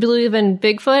 You believe in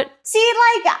Bigfoot? See,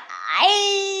 like,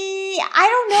 I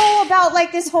don't know about,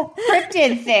 like, this whole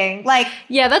cryptid thing. Like,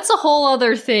 yeah, that's a whole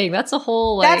other thing. That's a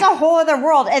whole other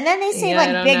world. And then they say,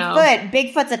 like,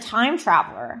 Bigfoot's a time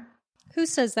traveler. Who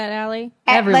says that, Allie?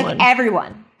 Everyone. Like,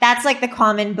 everyone. That's, like, the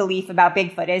common belief about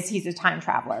Bigfoot is he's a time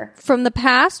traveler. From the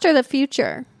past or the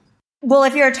future? Well,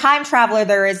 if you're a time traveler,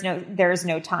 there is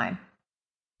no time.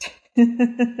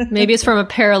 Maybe it's from a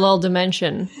parallel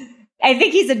dimension. I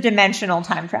think he's a dimensional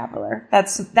time traveler.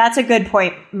 That's a good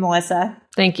point, Melissa.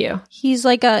 Thank you. He's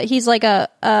like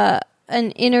an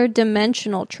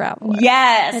interdimensional traveler.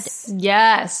 Yes.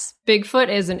 Yes. Bigfoot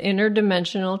is an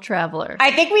interdimensional traveler.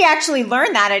 I think we actually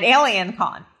learned that at Alien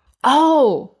Con.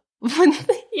 Oh.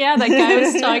 Yeah, that guy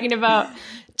was talking about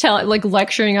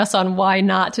lecturing us on why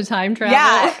not to time travel.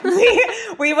 Yeah.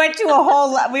 We went to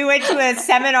a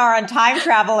seminar on time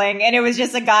traveling, and it was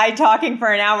just a guy talking for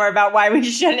an hour about why we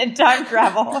shouldn't time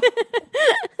travel. That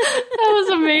was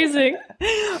amazing.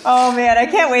 Oh man, I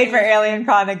can't wait for Alien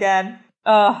Con again.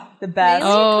 Oh, the best.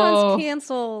 Alien Con's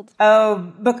canceled.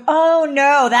 Oh, but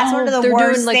no, that's one of the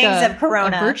worst things of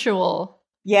Corona. A virtual.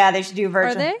 Yeah, they should do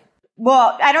virtual. Are they?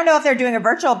 Well, I don't know if they're doing a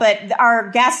virtual, but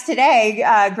our guests today,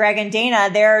 Greg and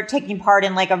Dana, they're taking part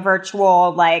in like a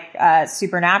virtual,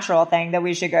 supernatural thing that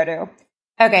we should go to.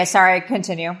 Okay, sorry,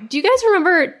 continue. Do you guys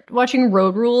remember watching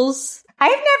Road Rules? I've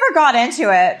never got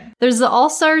into it. There's the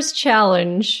All-Stars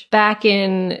Challenge back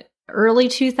in early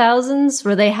 2000s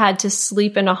where they had to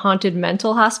sleep in a haunted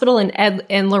mental hospital, and Ed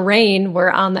and Lorraine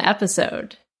were on the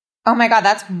episode. Oh my God,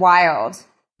 that's wild.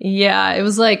 Yeah, it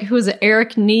was like, who was it?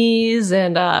 Eric Nees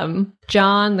and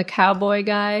John, the cowboy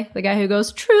guy, the guy who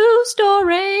goes, "True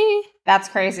story." That's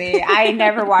crazy. I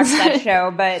never watched that show,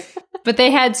 but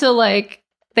they had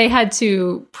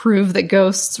to prove that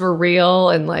ghosts were real,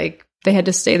 and like they had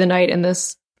to stay the night in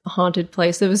this haunted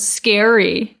place. It was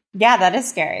scary. Yeah, that is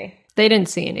scary. They didn't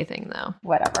see anything though.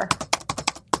 Whatever.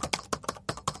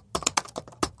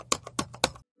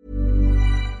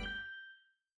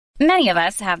 Many of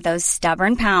us have those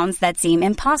stubborn pounds that seem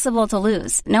impossible to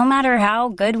lose, no matter how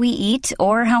good we eat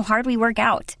or how hard we work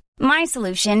out. My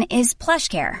solution is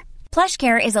PlushCare.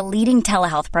 PlushCare is a leading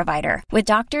telehealth provider with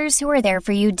doctors who are there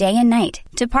for you day and night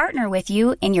to partner with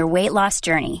you in your weight loss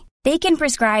journey. They can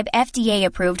prescribe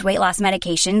FDA-approved weight loss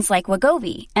medications like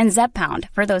Wegovy and Zepbound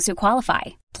for those who qualify.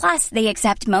 Plus, they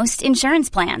accept most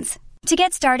insurance plans. To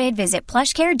get started, visit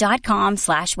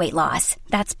plushcare.com/weightloss.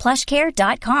 That's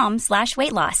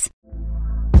plushcare.com/weightloss.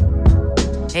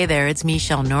 Hey there, it's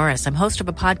Michelle Norris. I'm host of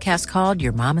a podcast called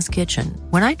Your Mama's Kitchen.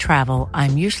 When I travel,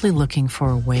 I'm usually looking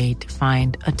for a way to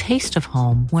find a taste of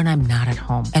home when I'm not at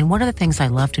home. And one of the things I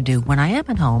love to do when I am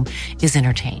at home is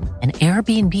entertain. And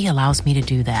Airbnb allows me to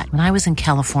do that. When I was in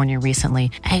California recently,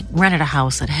 I rented a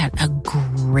house that had a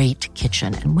great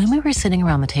kitchen. And when we were sitting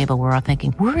around the table, we were all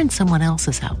thinking, we're in someone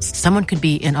else's house. Someone could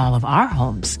be in all of our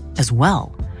homes as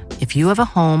well. If you have a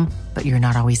home, but you're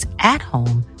not always at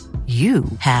home, you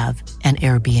have an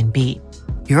Airbnb.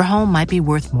 Your home might be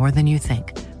worth more than you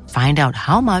think. Find out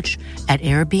how much at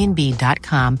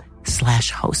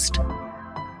airbnb.com/host.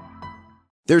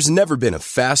 There's never been a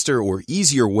faster or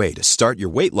easier way to start your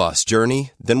weight loss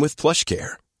journey than with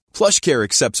PlushCare. PlushCare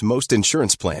accepts most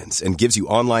insurance plans and gives you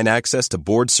online access to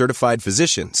board-certified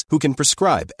physicians who can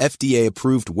prescribe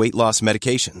FDA-approved weight loss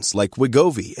medications like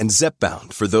Wegovy and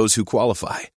Zepbound for those who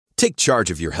qualify. Take charge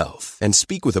of your health and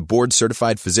speak with a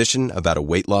board-certified physician about a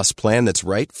weight loss plan that's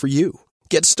right for you.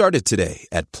 Get started today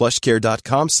at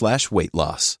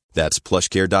plushcare.com/weightloss. That's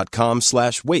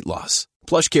plushcare.com/weightloss.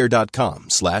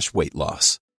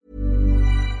 plushcare.com/weightloss.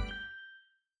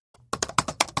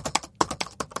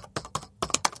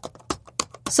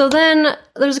 So then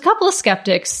there's a couple of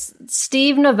skeptics,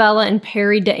 Steve Novella and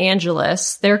Perry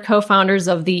DeAngelis. They're co-founders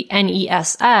of the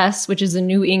NESS, which is the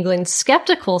New England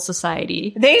Skeptical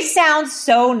Society. They sound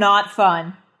so not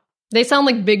fun. They sound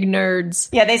like big nerds.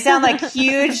 Yeah, they sound like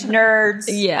huge nerds.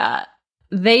 Yeah.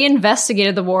 They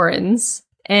investigated the Warrens,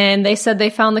 and they said they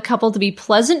found the couple to be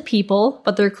pleasant people,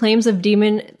 but their claims of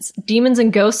demons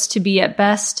and ghosts to be at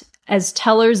best as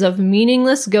tellers of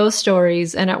meaningless ghost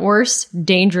stories and, at worst,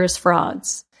 dangerous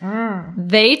frauds.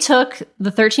 They took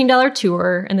the $13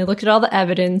 tour and they looked at all the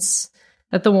evidence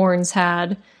that the Warrens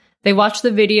had. They watched the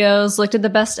videos, looked at the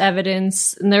best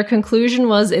evidence, and their conclusion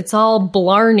was it's all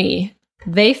blarney.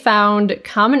 They found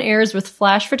common errors with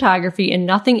flash photography and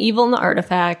nothing evil in the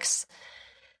artifacts.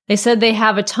 They said they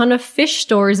have a ton of fish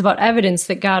stories about evidence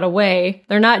that got away.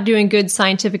 They're not doing good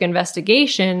scientific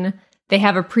investigation. They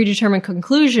have a predetermined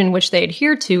conclusion which they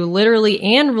adhere to literally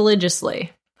and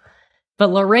religiously. But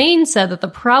Lorraine said that the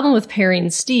problem with Perry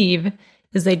and Steve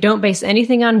is they don't base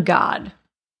anything on God.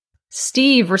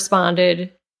 Steve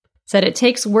responded, said it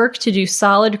takes work to do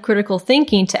solid critical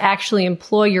thinking to actually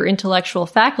employ your intellectual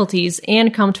faculties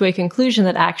and come to a conclusion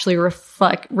that actually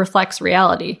reflects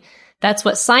reality. That's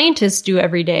what scientists do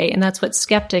every day, and that's what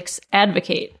skeptics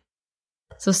advocate.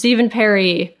 So Stephen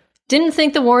Perry didn't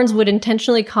think the Warrens would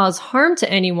intentionally cause harm to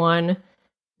anyone.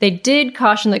 They did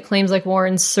caution that claims like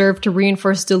Warrens serve to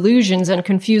reinforce delusions and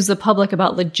confuse the public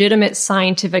about legitimate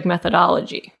scientific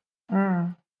methodology.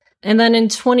 And then in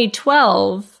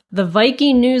 2012, the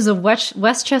Viking News of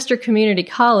Westchester Community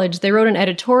College, they wrote an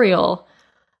editorial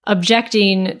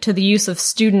objecting to the use of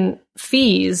student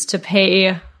fees to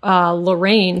pay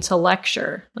Lorraine to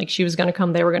lecture. Like, she was going to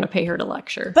come, they were going to pay her to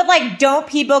lecture. But, like, don't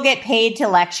people get paid to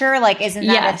lecture? Like, isn't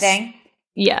that a thing?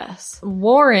 Yes.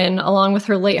 Warren, along with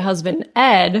her late husband,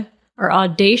 Ed, are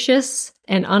audacious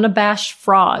and unabashed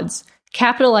frauds,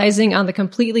 capitalizing on the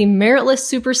completely meritless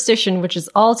superstition which is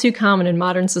all too common in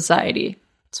modern society.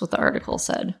 That's what the article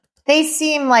said. They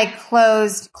seem like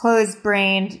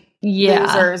closed-brained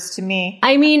losers to me.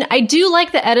 I mean, I do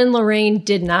like that Ed and Lorraine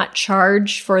did not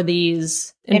charge for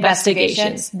these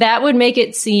investigations. That would make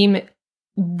it seem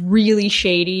really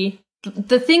shady.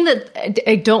 The thing that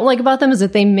I don't like about them is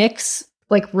that they mix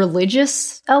like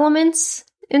religious elements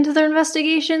into their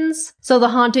investigations. So the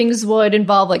hauntings would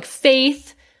involve like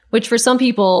faith, which for some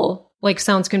people like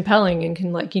sounds compelling and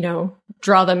can like, you know,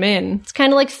 draw them in. It's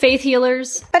kind of like faith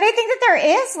healers. But I think that there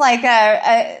is like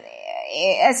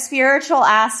a spiritual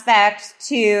aspect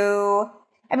to,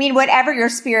 I mean, whatever your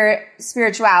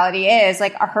spirituality is,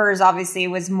 like hers obviously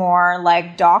was more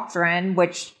like doctrine,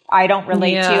 which I don't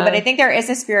relate to, but I think there is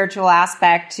a spiritual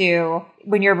aspect to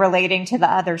when you're relating to the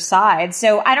other side.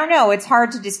 So I don't know. It's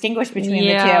hard to distinguish between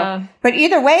the two. But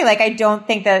either way, like, I don't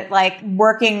think that like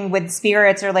working with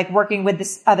spirits or like working with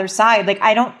this other side, like,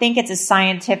 I don't think it's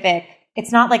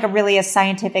it's not like a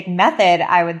scientific method,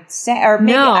 I would say, or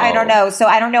maybe, I don't know. So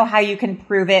I don't know how you can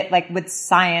prove it like with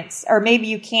science, or maybe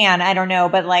you can, I don't know.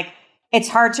 But like, it's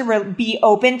hard to be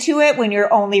open to it when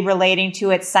you're only relating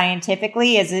to it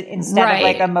scientifically instead of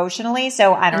like emotionally.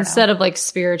 So I don't know. Instead of like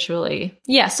spiritually.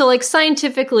 Yeah. So like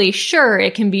scientifically, sure,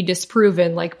 it can be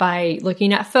disproven like by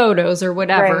looking at photos or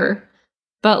whatever. Right.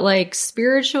 But like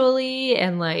spiritually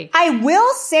and like. I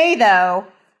will say though,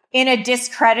 in a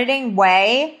discrediting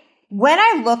way, when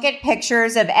I look at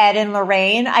pictures of Ed and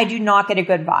Lorraine, I do not get a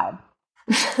good vibe.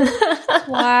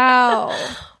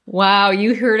 Wow,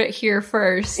 you heard it here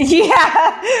first.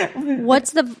 Yeah.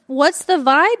 What's the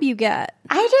vibe you get?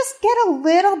 I just get a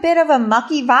little bit of a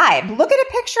mucky vibe. Look at a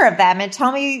picture of them and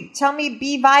tell me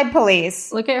be vibe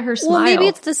police. Look at her smile. Well, maybe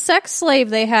it's the sex slave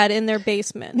they had in their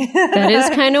basement. That is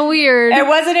kind of weird. It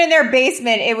wasn't in their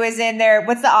basement. It was in their,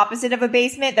 what's the opposite of a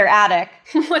basement? Their attic.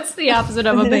 What's the opposite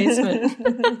of a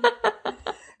basement?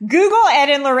 Google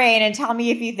Ed and Lorraine and tell me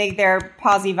if you think they're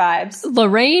posy vibes.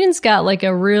 Lorraine's got like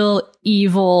a real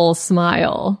evil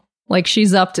smile. Like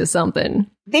she's up to something.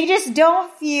 They just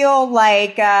don't feel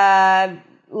like,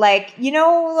 you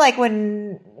know, like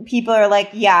when people are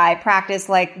like, yeah, I practice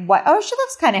like what? Oh, she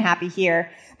looks kind of happy here.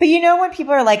 But you know, when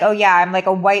people are like, oh yeah, I'm like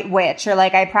a white witch, or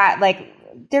like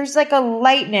there's like a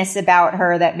lightness about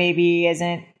her that maybe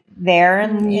isn't there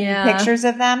in pictures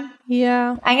of them.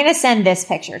 Yeah. I'm going to send this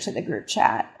picture to the group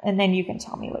chat and then you can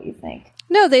tell me what you think.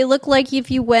 No, they look like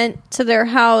if you went to their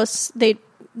house, they'd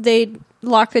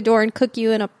lock the door and cook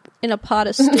you in a pot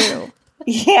of stew.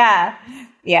 Yeah.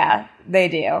 Yeah, they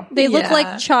do. They look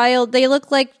like they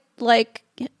look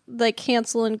like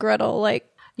Hansel and Gretel, like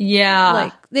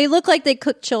they look like they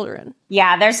cook children.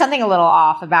 Yeah, there's something a little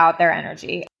off about their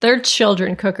energy. They're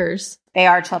children cookers. They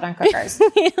are children cookers.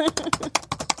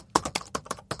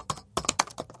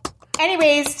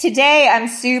 Anyways, today I'm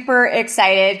super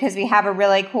excited because we have a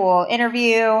really cool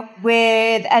interview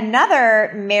with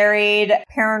another married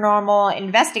paranormal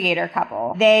investigator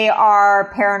couple. They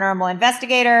are paranormal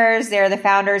investigators. They're the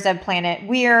founders of Planet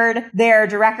Weird. They're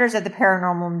directors of the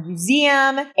Paranormal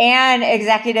Museum and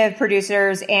executive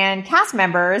producers and cast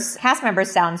members. Cast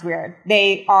members sounds weird.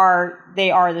 They are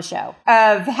they are the show,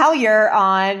 of Hellier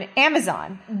on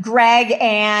Amazon, Greg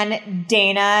and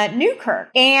Dana Newkirk.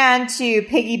 And to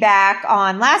piggyback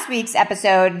on last week's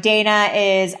episode, Dana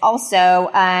is also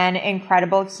an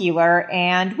incredible healer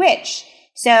and witch.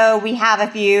 So we have a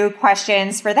few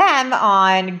questions for them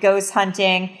on ghost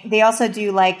hunting. They also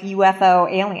do like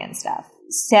UFO alien stuff.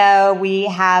 So we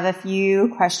have a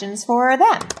few questions for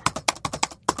them.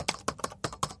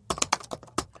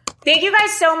 Thank you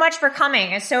guys so much for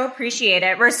coming. I so appreciate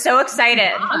it. We're so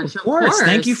excited. Of course.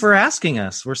 Thank you for asking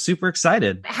us. We're super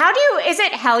excited. Is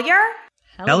it Hellier?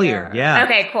 Hellier, yeah.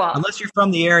 Okay, cool. Unless you're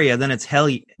from the area, then it's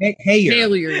Hellier.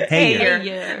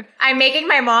 I'm making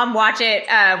my mom watch it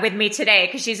with me today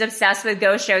because she's obsessed with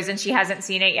ghost shows and she hasn't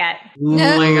seen it yet. Ooh.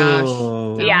 Oh my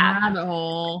gosh. Yeah. Rabbit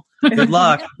hole. Good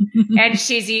luck. And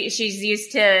she's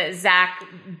used to Zach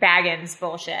Baggins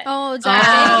bullshit. Oh,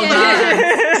 Zach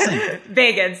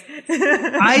Baggins.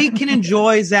 I can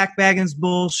enjoy Zach Baggins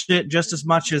bullshit just as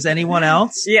much as anyone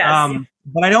else. Yes.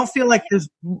 But I don't feel like there's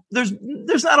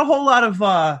not a whole lot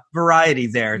of variety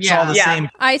there. It's all the same.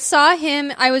 I saw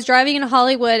him. I was driving in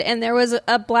Hollywood, and there was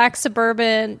a black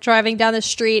Suburban driving down the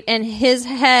street, and his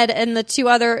head and the two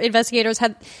other investigators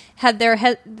had their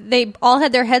head. They all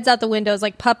had their heads out the windows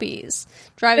like puppies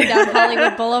driving down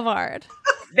Hollywood Boulevard.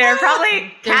 They're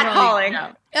probably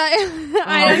catcalling.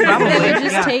 I don't know. They were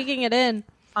just taking it in.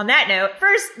 On that note,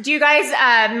 first, do you guys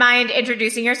mind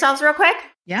introducing yourselves real quick?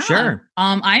 Yeah. Sure.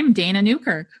 I'm Dana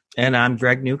Newkirk. And I'm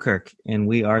Greg Newkirk, and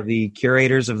we are the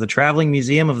curators of the Traveling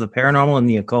Museum of the Paranormal and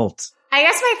the Occult. I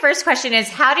guess my first question is,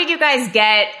 how did you guys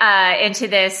get into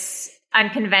this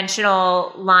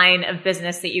unconventional line of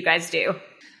business that you guys do?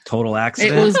 Total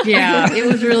accident. It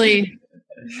was really,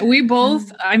 we've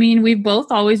both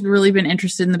always really been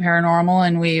interested in the paranormal,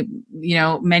 and we,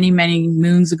 many, many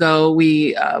moons ago,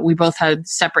 we both had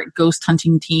separate ghost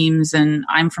hunting teams, and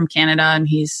I'm from Canada and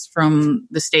he's from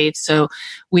the States. So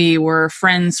we were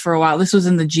friends for a while. This was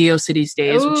in the GeoCities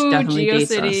days, which definitely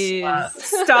dates us.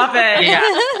 Stop it. Yeah.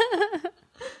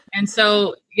 And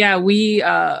so,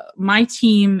 my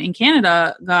team in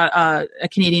Canada got a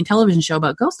Canadian television show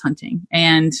about ghost hunting.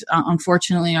 And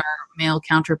unfortunately, our male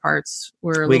counterparts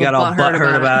were we got all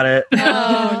butthurt about it.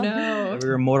 Oh, no. We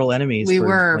were mortal enemies. We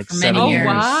were for many years.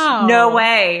 Oh, wow. No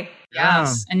way.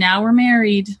 Yes. And now we're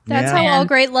married. That's how all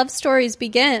great love stories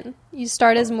begin. You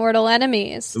start as mortal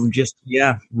enemies. Just,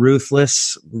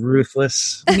 ruthless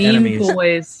mean enemies.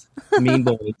 Boys. Mean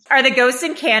boys. Are the ghosts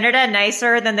in Canada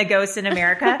nicer than the ghosts in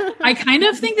America? I kind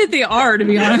of think that they are, to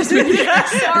be honest with you.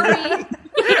 Sorry.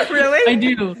 Really? I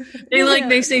do.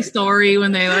 They say sorry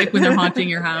when they're haunting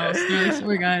your house. They're like,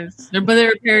 sorry guys. But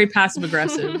they're very passive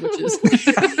aggressive, which is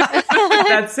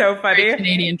that's so funny. A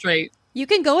Canadian trait. You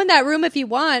can go in that room if you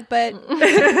want, but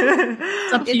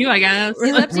it's up to you, I guess.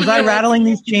 Was I rattling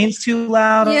these chains too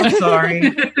loud? Yeah. I'm sorry.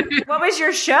 What was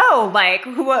your show like?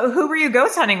 Who were you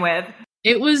ghost hunting with?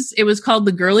 It was called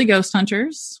the Girly Ghost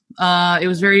Hunters. It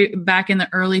was very back in the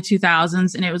early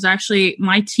 2000s, and it was actually,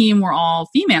 my team were all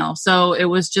female. So it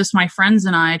was just my friends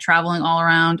and I traveling all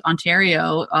around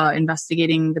Ontario,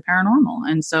 investigating the paranormal.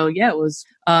 And so, it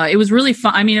was really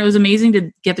fun. I mean, it was amazing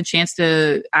to get the chance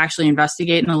to actually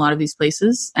investigate in a lot of these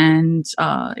places. And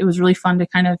it was really fun to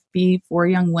kind of be 4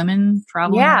 young women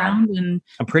traveling around. And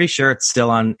I'm pretty sure it's still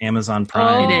on Amazon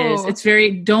Prime. It is. It's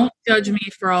don't judge me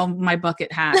for all my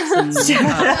bucket hats in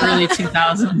early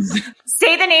 2000s.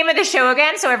 Say the name of the show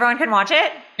again so everyone can watch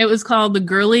it. It was called The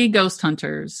Girly Ghost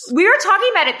Hunters. We were talking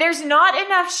about it. There's not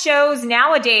enough shows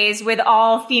nowadays with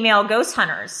all female ghost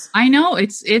hunters. I know.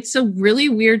 It's a really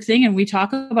weird thing, and we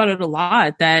talk about it a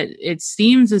lot, that it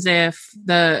seems as if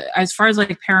as far as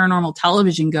like paranormal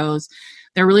television goes,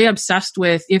 they're really obsessed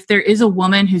with, if there is a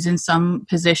woman who's in some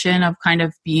position of kind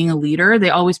of being a leader,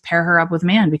 they always pair her up with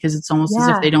man, because it's almost as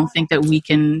if they don't think that we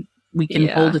can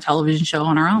hold a television show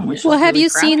on our own. Which well, have really you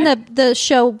seen the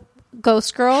show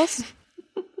Ghost Girls?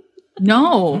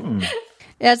 No.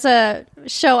 It's a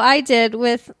show I did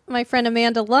with my friend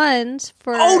Amanda Lund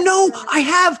for... Oh, no, I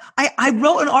have. I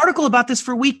wrote an article about this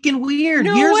for Week in Weird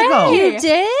years ago. You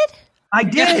did? I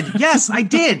did. Yes, I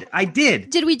did.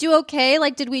 Did we do okay?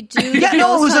 Like, did we do... Yeah,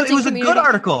 no, it was a good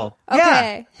article.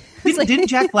 Okay. Yeah. Didn't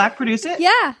Jack Black produce it?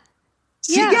 Yeah.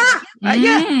 See, yeah,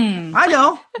 I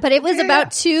know. But it was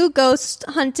about 2 ghost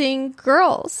hunting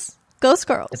girls. Ghost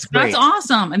girls. That's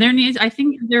awesome. And I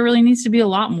think there really needs to be a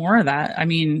lot more of that. I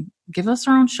mean, give us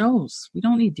our own shows. We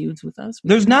don't need dudes with us.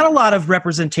 There's not a lot of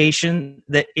representation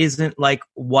that isn't like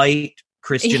white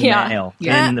Christian male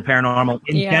in the paranormal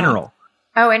in general.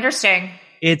 Oh, interesting.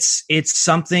 It's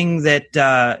something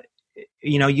that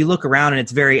you look around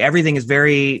and everything is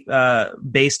very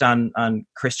based on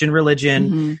Christian religion.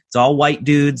 Mm-hmm. It's all white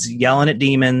dudes yelling at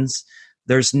demons.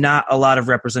 There's not a lot of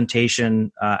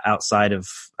representation outside of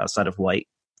white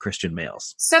Christian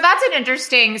males. So that's an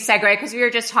interesting segue because we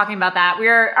were just talking about that.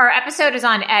 Our episode is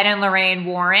on Ed and Lorraine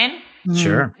Warren.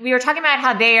 Sure. We were talking about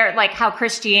how they are like how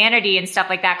Christianity and stuff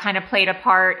like that kind of played a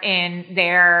part in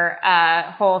their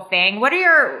whole thing. What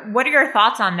are your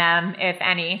thoughts on them, if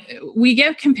any? We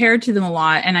get compared to them a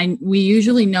lot, and we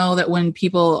usually know that when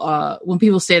people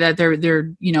say that they're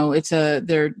they're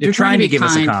trying to give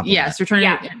us a compliment. Yes, they're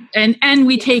trying to, and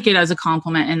we take it as a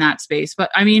compliment in that space. But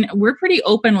I mean, we're pretty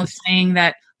open with saying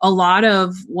that a lot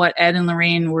of what Ed and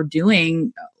Lorraine were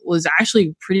doing was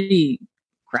actually pretty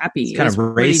crappy. It's kind of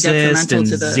racist and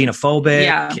xenophobic.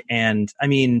 Yeah. And I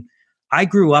mean, I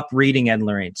grew up reading Ed and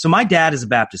Lorraine. So my dad is a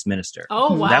Baptist minister.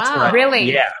 Oh, wow. That's where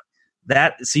really?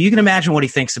 Yeah. So you can imagine what he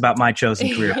thinks about my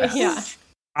chosen career. Yeah.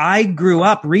 I grew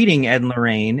up reading Ed and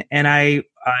Lorraine, and I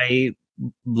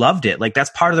loved it. Like,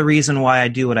 that's part of the reason why I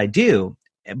do what I do.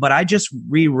 But I just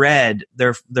reread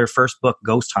their first book,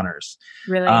 Ghost Hunters,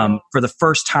 really? For the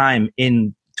first time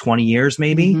in 20 years,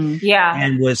 maybe. Mm-hmm. Yeah.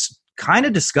 And was kind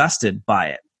of disgusted by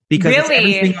it because it's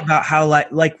everything about how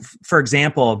like for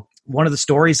example, one of the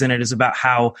stories in it is about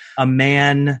how a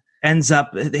man ends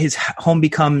up, his home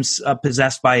becomes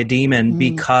possessed by a demon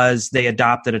because they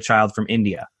adopted a child from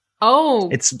India. Oh,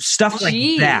 it's stuff like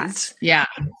that. Yeah.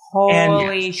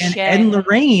 Holy shit. And Ed and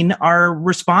Lorraine are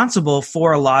responsible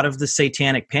for a lot of the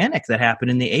satanic panic that happened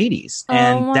in the 80s.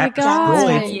 And that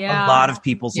destroyed a lot of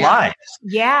people's lives.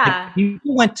 Yeah. And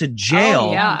people went to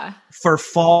jail for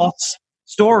false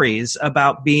stories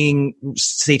about being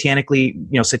satanic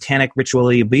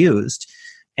ritually abused.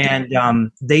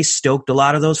 And they stoked a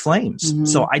lot of those flames. Mm-hmm.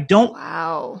 So I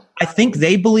think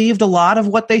they believed a lot of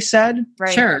what they said.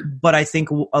 Right. Sure. But I think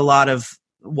a lot of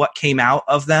what came out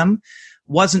of them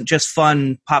wasn't just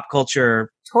fun pop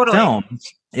culture films.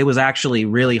 It was actually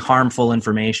really harmful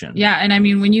information. Yeah. And I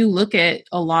mean, when you look at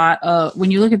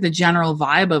when you look at the general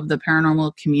vibe of the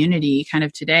paranormal community kind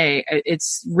of today,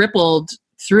 it's rippled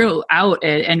throughout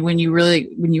it. And when you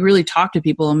really talk to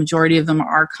people, a majority of them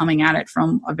are coming at it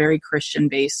from a very Christian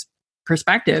based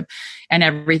perspective, and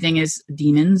everything is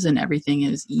demons and everything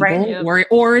is evil,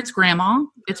 or it's grandma.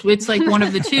 It's like one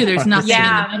of the two. There's nothing in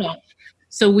the middle.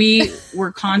 So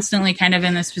we're constantly kind of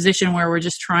in this position where we're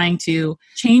just trying to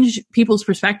change people's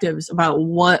perspectives about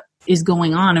what is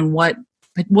going on and what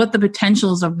the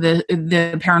potentials of the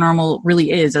paranormal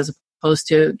really is, as opposed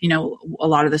to, a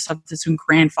lot of the stuff that's been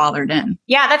grandfathered in.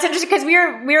 Yeah, that's interesting because we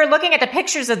were looking at the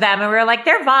pictures of them and we were like,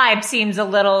 their vibe seems a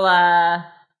little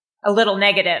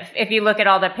negative. If you look at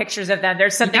all the pictures of them,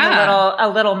 there's something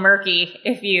a little murky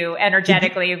if you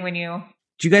energetically when you.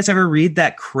 Did you guys ever read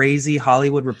that crazy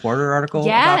Hollywood Reporter article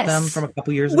about them from a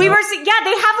couple years ago? They have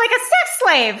like a sex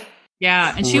slave.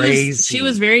 Yeah, and she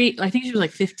was very, I think she was like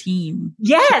 15.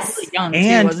 Yes. Really young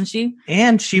too, wasn't she?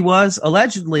 And she was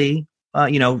allegedly,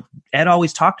 Ed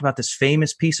always talked about this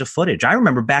famous piece of footage. I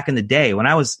remember back in the day when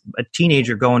I was a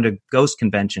teenager going to ghost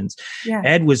conventions,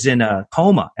 Ed was in a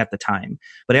coma at the time,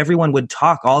 but everyone would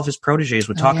talk, all of his proteges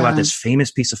would talk about this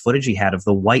famous piece of footage he had of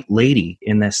the white lady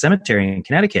in the cemetery in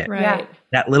Connecticut. Right.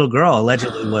 That little girl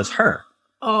allegedly was her.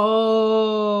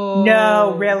 Oh.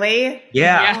 No, really?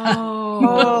 Yeah. Oh.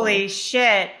 Holy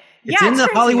shit. It's in the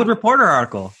Hollywood Reporter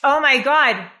article. Oh my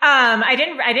God.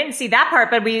 I didn't see that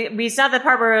part, but we saw the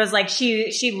part where it was like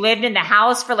she lived in the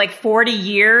house for like 40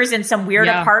 years in some weird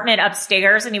apartment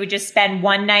upstairs, and he would just spend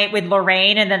one night with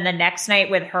Lorraine and then the next night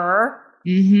with her.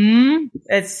 Mm-hmm.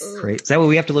 It's great. Is that what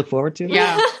we have to look forward to?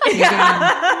 Yeah. So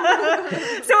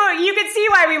you can see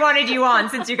why we wanted you on,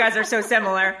 since you guys are so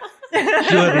similar.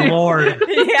 Good Lord.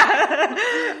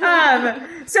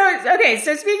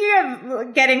 So speaking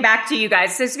of getting back to you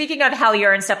guys, so speaking of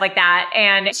Hellier and stuff like that,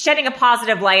 and shedding a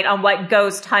positive light on what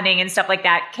ghost hunting and stuff like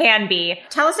that can be,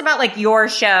 tell us about like your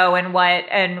show and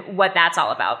what that's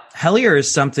all about. Hellier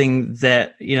is something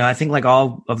that, I think like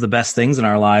all of the best things in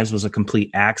our lives was a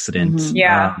complete accident. Mm-hmm.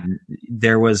 Yeah.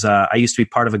 There was, I used to be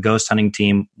part of a ghost hunting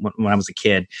team when I was a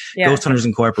kid, Ghost Hunters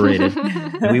Incorporated.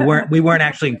 we weren't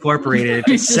actually incorporated. It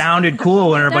just sounded cool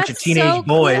when we were a bunch of teenage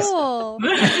boys. Cool.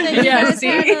 That's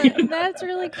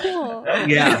really cool.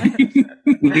 Yeah.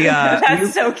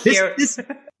 That's so cute. This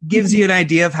gives you an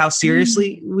idea of how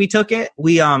seriously we took it.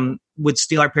 We would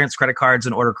steal our parents' credit cards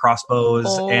and order crossbows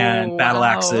and battle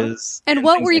axes. And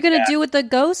what were you going to do with the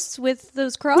ghosts with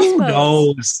those crossbows? Who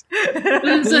knows?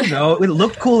 It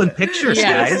looked cool in pictures,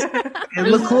 guys. It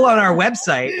looked cool on our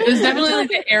website. It was definitely like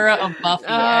the era of Buffy.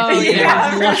 Oh,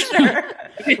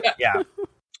 yeah.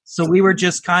 So we were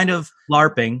just kind of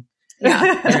LARPing.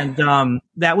 And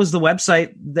that was the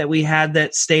website that we had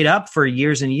that stayed up for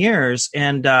years and years.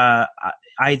 And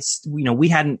we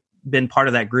hadn't been part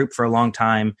of that group for a long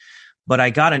time, but I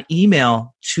got an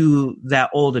email to that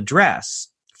old address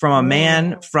from a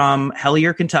man from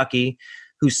Hellier, Kentucky,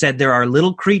 who said there are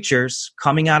little creatures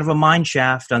coming out of a mine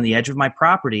shaft on the edge of my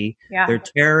property. Yeah.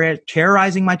 They're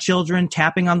terrorizing my children,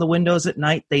 tapping on the windows at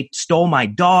night. They stole my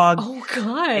dog. Oh,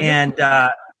 God. And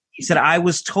he said, I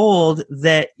was told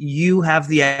that you have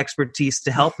the expertise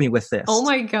to help me with this. Oh,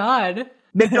 my God.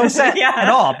 Made no sense at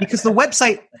all, because the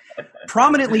website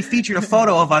prominently featured a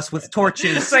photo of us with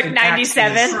torches. It's like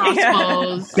 97.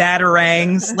 Crossbows.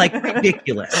 Batarangs, like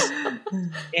ridiculous.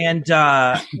 And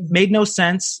made no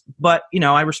sense. But,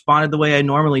 I responded the way I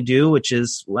normally do, which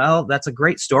is, well, that's a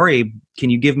great story. Can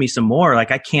you give me some more?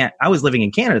 Like, I was living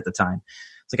in Canada at the time.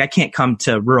 It's like, I can't come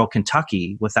to rural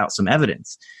Kentucky without some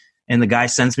evidence. And the guy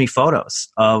sends me photos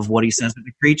of what he says are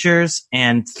the creatures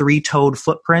and 3-toed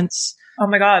footprints. Oh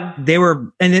my God. They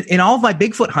were, and all of my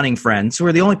Bigfoot hunting friends, who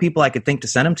were the only people I could think to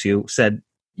send them to, said,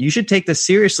 you should take this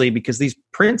seriously because these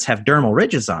prints have dermal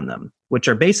ridges on them, which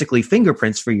are basically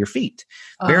fingerprints for your feet.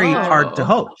 Very hard to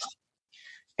host.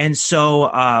 And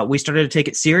so we started to take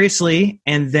it seriously.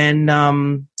 And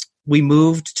then we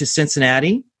moved to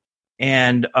Cincinnati,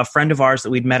 and a friend of ours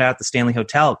that we'd met at the Stanley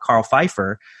Hotel, Carl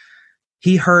Pfeiffer,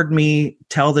 he heard me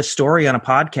tell this story on a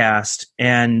podcast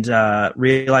and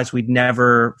realized we'd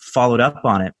never followed up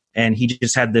on it. And he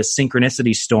just had this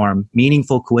synchronicity storm.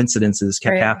 Meaningful coincidences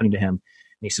kept happening to him. And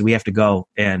he said, we have to go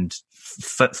and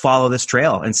follow this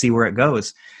trail and see where it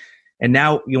goes. And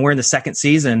now we're in the second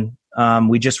season.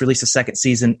 We just released a second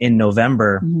season in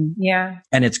November. Mm-hmm. Yeah.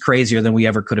 And it's crazier than we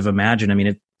ever could have imagined. I mean,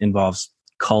 it involves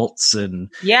cults and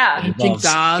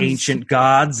ancient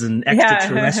gods and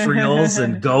extraterrestrials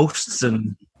and ghosts.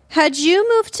 And had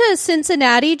you moved to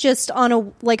Cincinnati just on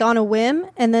a whim,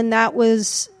 and then that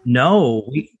was no,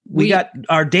 we got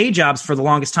our day jobs for the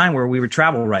longest time where we were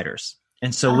travel writers,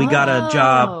 and so we got a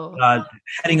job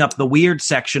heading up the weird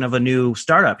section of a new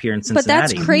startup here in Cincinnati.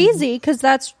 But that's crazy because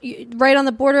that's right on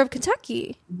the border of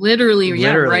Kentucky. Literally,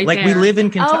 right like there. We live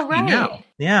in Kentucky now.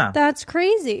 Yeah, that's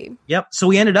crazy. Yep. So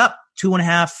we ended up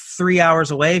 2.5-3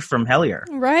 hours away from Hellier.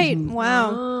 Right.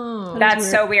 Wow.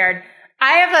 That's so weird.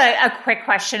 I have a quick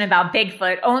question about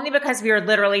Bigfoot, only because we were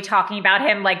literally talking about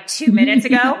him like 2 minutes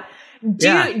ago.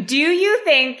 Do you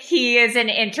think he is an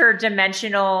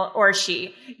interdimensional, or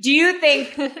she? Do you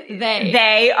think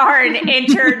they are an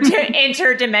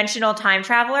interdimensional time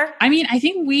traveler? I mean, I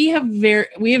think we have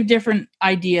different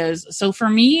ideas. So for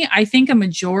me, I think a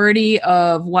majority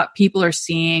of what people are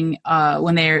seeing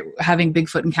when they're having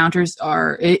Bigfoot encounters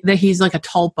that he's like a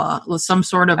tulpa with some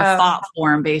sort of a thought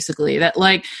form, basically, that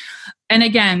like. And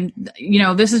again,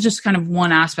 this is just kind of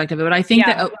one aspect of it. But I think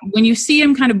that when you see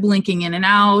him kind of blinking in and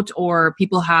out, or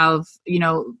people have,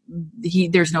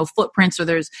 there's no footprints, or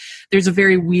there's a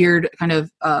very weird kind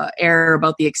of error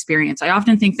about the experience. I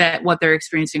often think that what they're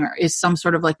experiencing is some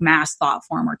sort of like mass thought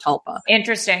form or tulpa.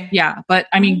 Interesting. Yeah. But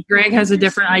I mean, Greg has a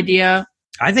different idea.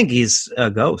 I think he's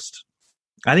a ghost.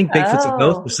 I think Bigfoot's a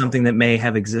ghost of something that may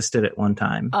have existed at one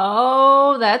time.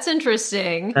 Oh, that's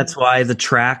interesting. That's why the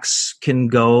tracks can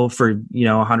go for,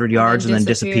 100 yards and then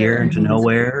disappear into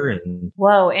nowhere. And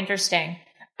whoa, interesting.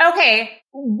 Okay,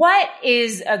 what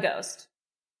is a ghost?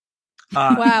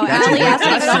 Wow, Allie asked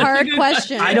us a hard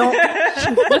question. I don't.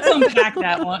 Let's unpack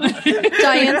that one.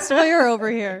 Diane Sawyer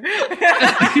over here.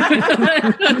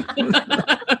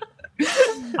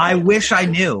 I wish I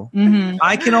knew. Mm-hmm.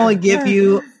 I can only give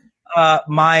you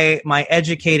my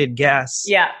educated guess.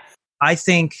 Yeah. I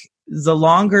think the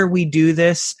longer we do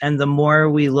this and the more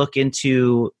we look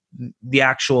into the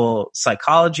actual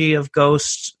psychology of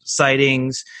ghost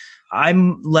sightings,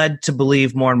 I'm led to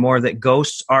believe more and more that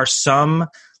ghosts are some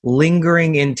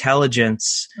lingering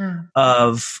intelligence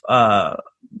of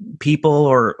people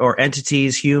or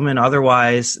entities, human,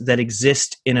 otherwise, that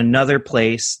exist in another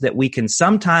place that we can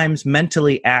sometimes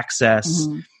mentally access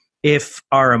if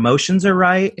our emotions are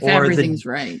right, if or everything's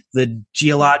right. The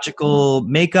geological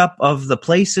makeup of the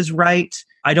place is right.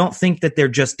 I don't think that they're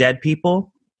just dead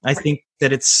people. I think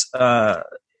that it's,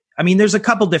 there's a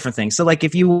couple different things. So like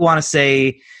if you want to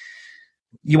say,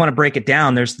 you want to break it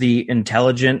down, there's the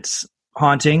intelligent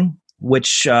haunting,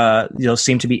 which,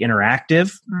 seem to be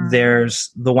interactive.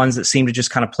 There's the ones that seem to just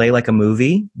kind of play like a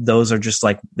movie. Those are just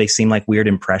like, they seem like weird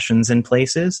impressions in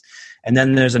places. And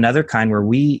then there's another kind where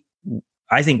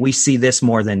I think we see this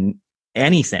more than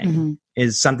anything,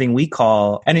 is something we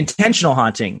call an intentional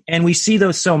haunting. And we see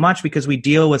those so much because we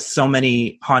deal with so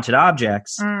many haunted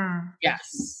objects.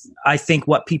 Yes. I think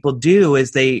what people do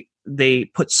is they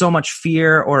put so much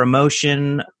fear or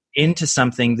emotion into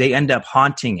something, they end up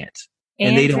haunting it.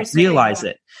 And they don't realize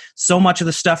it. So much of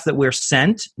the stuff that we're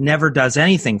sent never does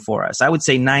anything for us. I would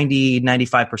say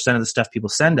 95% of the stuff people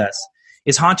send us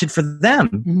is haunted for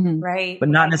them, right? But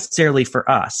not necessarily for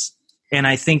us. And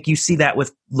I think you see that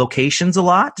with locations a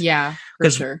lot. Yeah,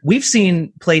 for sure. We've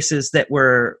seen places that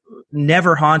were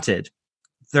never haunted.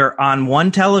 They're on one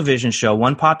television show,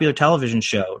 one popular television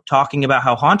show, talking about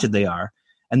how haunted they are,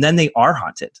 and then they are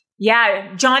haunted.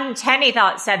 Yeah, John Tenney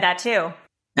said that too.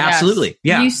 Absolutely. Yes.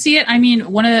 Yeah. You see it. I mean,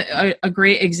 a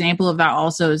great example of that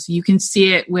also is you can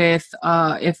see it with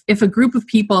if a group of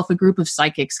people, if a group of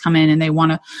psychics come in and they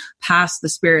want to pass the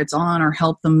spirits on or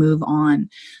help them move on,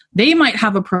 they might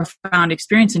have a profound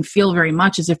experience and feel very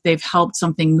much as if they've helped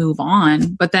something move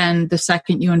on. But then the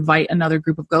second you invite another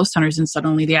group of ghost hunters, and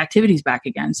suddenly the activity's back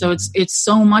again. So it's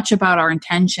so much about our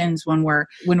intentions when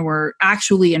we're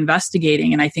actually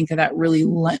investigating. And I think that really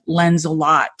lends a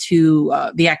lot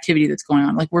to the activity that's going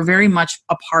on. Like, we're very much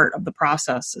a part of the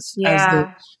process as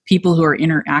the people who are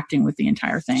interacting with the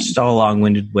entire thing. Just a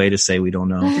long-winded way to say we don't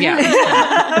know.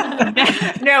 Yeah.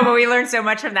 No, but we learned so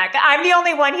much from that. I'm the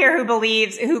only one here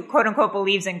who quote unquote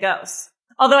believes in ghosts.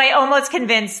 Although I almost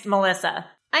convinced Melissa.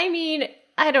 I mean,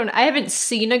 I don't know. I haven't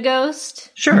seen a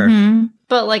ghost. Sure.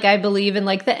 But like, I believe in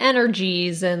like the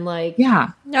energies and like,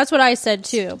 that's what I said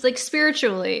too. It's like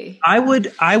spiritually. I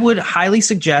would highly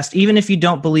suggest, even if you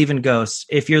don't believe in ghosts,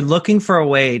 if you're looking for a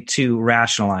way to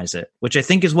rationalize it, which I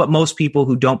think is what most people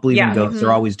who don't believe in ghosts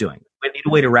are always doing. They need a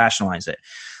way to rationalize it.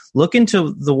 Look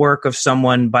into the work of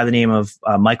someone by the name of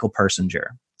Michael Persinger.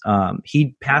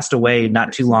 He passed away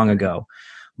not too long ago,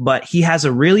 but he has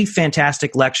a really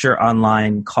fantastic lecture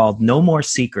online called No More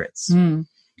Secrets.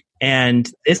 And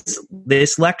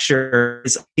this lecture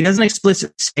he doesn't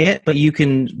explicitly say it, but you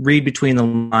can read between the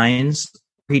lines.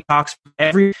 He talks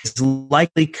everyone is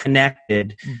likely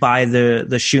connected by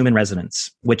the Schumann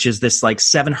resonance, which is this like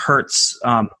 7 hertz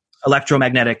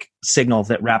electromagnetic signal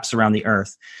that wraps around the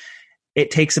earth. It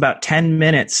takes about 10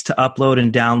 minutes to upload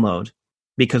and download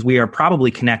because we are probably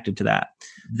connected to that.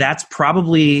 That's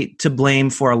probably to blame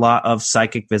for a lot of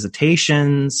psychic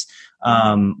visitations.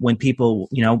 When people,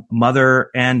 mother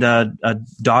and a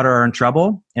daughter are in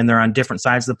trouble and they're on different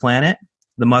sides of the planet,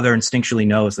 the mother instinctually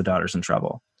knows the daughter's in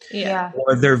trouble. Yeah.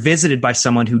 Or they're visited by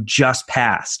someone who just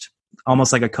passed,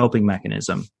 almost like a coping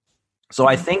mechanism. So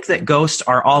I think that ghosts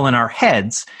are all in our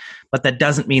heads, but that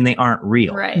doesn't mean they aren't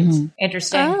real. Right.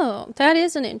 Interesting. Oh, that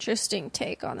is an interesting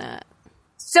take on that.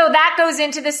 So that goes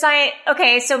into the science.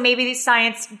 Okay, so maybe the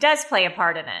science does play a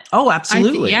part in it. Oh,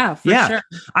 absolutely. For sure.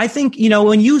 I think,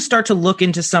 when you start to look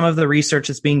into some of the research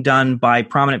that's being done by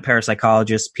prominent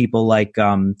parapsychologists, people like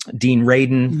Dean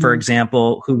Radin, for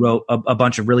example, who wrote a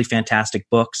bunch of really fantastic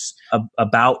books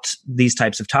about these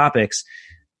types of topics,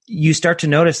 you start to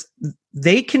notice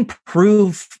they can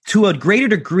prove to a greater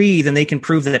degree than they can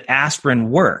prove that aspirin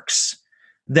works,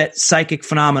 that psychic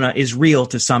phenomena is real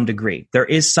to some degree. There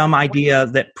is some idea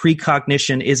that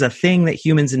precognition is a thing that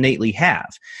humans innately have.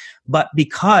 But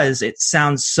because it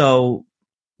sounds so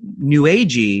new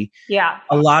agey,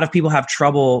 a lot of people have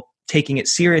trouble taking it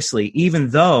seriously, even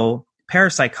though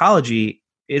parapsychology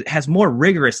has more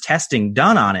rigorous testing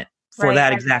done on it for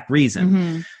that exact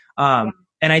reason. And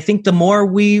I think the more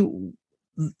we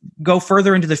go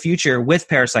further into the future with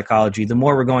parapsychology, the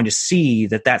more we're going to see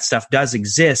that stuff does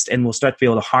exist, and we'll start to be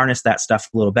able to harness that stuff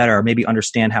a little better, or maybe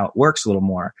understand how it works a little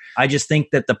more. I just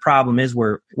think that the problem is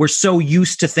we're so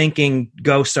used to thinking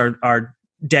ghosts are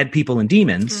dead people and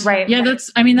demons. Right. Yeah,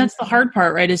 that's the hard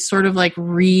part, right? Is sort of like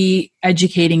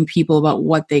re-educating people about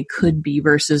what they could be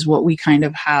versus what we kind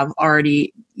of have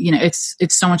already. It's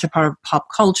so much a part of pop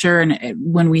culture. And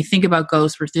when we think about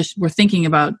ghosts, we're thinking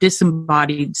about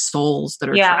disembodied souls that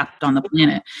are trapped on the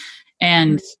planet.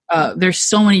 And there's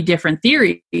so many different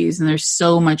theories, and there's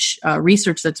so much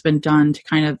research that's been done to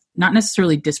kind of not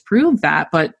necessarily disprove that,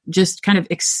 but just kind of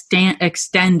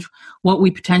extend what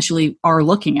we potentially are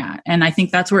looking at. And I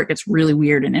think that's where it gets really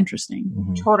weird and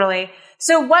interesting. Totally.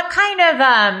 So what kind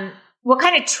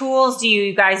of tools do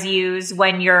you guys use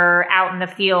when you're out in the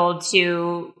field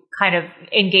to kind of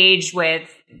engage with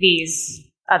these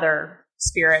other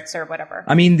spirits or whatever?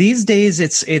 I mean, these days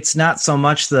it's not so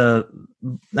much the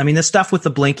stuff with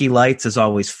the blinky lights is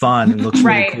always fun and looks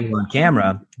really cool on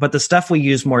camera. But the stuff we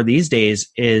use more these days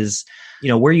is,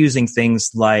 we're using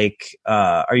things like,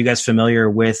 are you guys familiar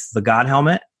with the God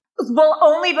helmet? Well,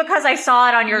 only because I saw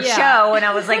it on your show and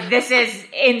I was like, this is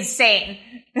insane.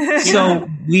 So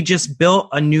we just built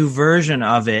a new version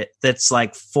of it that's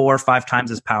like 4 or 5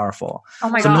 times as powerful. Oh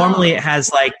my God. So normally it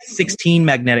has like 16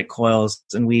 magnetic coils,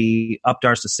 and we upped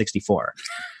ours to 64.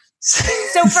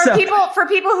 So for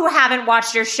people who haven't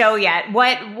watched your show yet,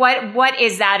 what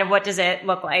is that and what does it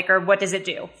look like or what does it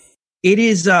do? It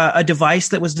is a device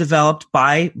that was developed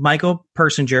by Michael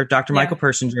Persinger, Dr. Michael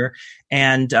Persinger,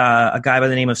 and a guy by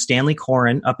the name of Stanley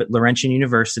Coren up at Laurentian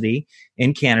University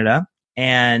in Canada.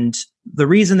 And the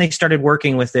reason they started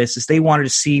working with this is they wanted to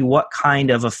see what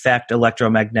kind of effect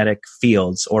electromagnetic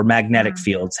fields or magnetic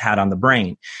fields had on the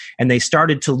brain. And they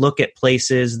started to look at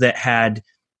places that had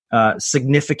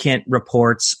significant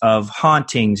reports of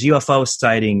hauntings, UFO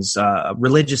sightings,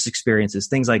 religious experiences,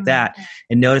 things like that,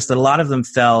 and noticed that a lot of them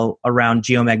fell around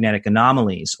geomagnetic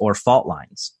anomalies or fault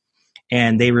lines.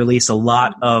 And they release a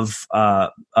lot of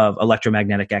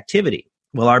electromagnetic activity.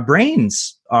 Well, our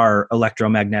brains are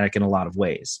electromagnetic in a lot of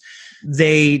ways.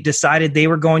 They decided they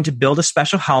were going to build a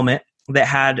special helmet that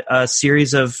had a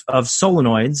series of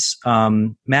solenoids,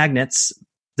 magnets,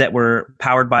 that were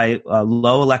powered by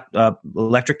low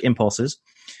electric impulses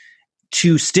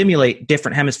to stimulate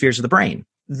different hemispheres of the brain.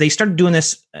 They started doing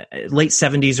this late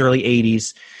 70s, early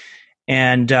 80s,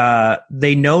 and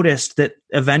they noticed that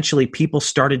eventually people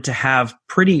started to have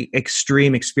pretty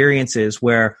extreme experiences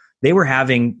where they were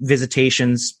having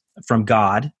visitations from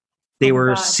God. They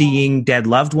were seeing dead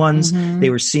loved ones.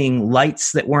 They were seeing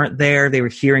lights that weren't there. They were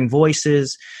hearing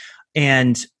voices.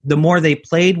 And the more they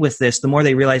played with this, the more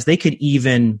they realized they could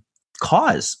even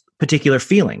cause particular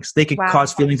feelings. They could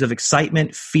cause feelings of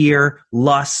excitement, fear,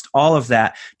 lust, all of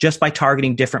that, just by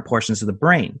targeting different portions of the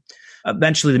brain.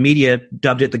 Eventually, the media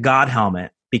dubbed it the God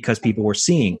helmet because people were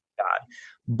seeing God.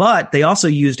 But they also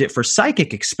used it for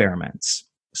psychic experiments.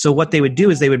 So what they would do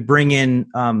is they would bring in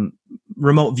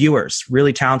remote viewers,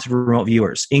 really talented remote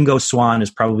viewers. Ingo Swann is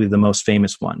probably the most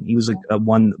famous one. He was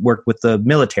one that worked with the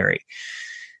military.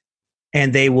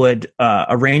 And they would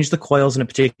arrange the coils in a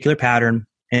particular pattern,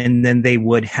 and then they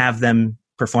would have them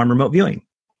perform remote viewing.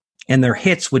 And their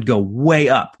hits would go way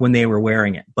up when they were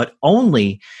wearing it, but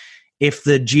only if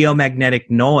the geomagnetic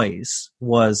noise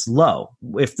was low.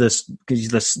 If the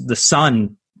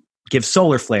sun gives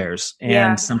solar flares,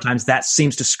 and sometimes that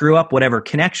seems to screw up whatever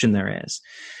connection there is.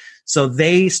 So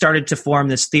they started to form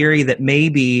this theory that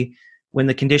maybe when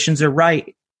the conditions are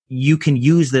right, you can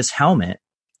use this helmet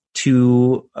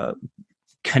to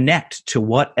connect to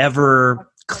whatever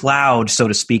cloud, so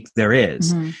to speak, there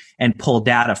is, and pull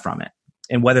data from it.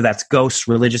 And whether that's ghosts,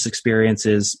 religious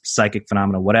experiences, psychic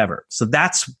phenomena, whatever. So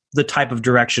that's the type of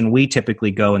direction we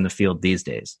typically go in the field these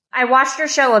days. I watched your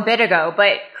show a bit ago,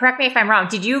 but correct me if I'm wrong.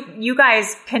 Did you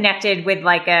guys connected with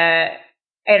like I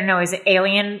don't know, is it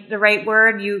alien the right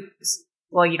word? You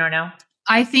don't know?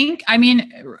 I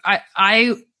mean,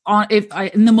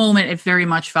 in the moment, it very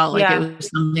much felt like it was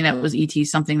something that was ET,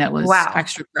 something that was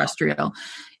extraterrestrial.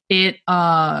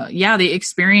 The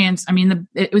experience, I mean,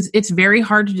 it's very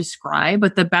hard to describe,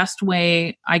 but the best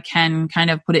way I can kind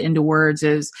of put it into words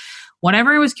is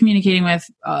whatever I was communicating with,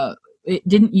 it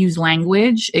didn't use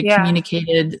language. It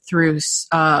communicated through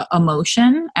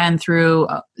emotion and through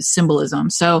symbolism.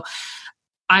 So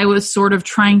I was sort of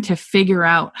trying to figure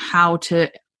out how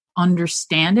to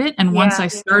understand it. And once I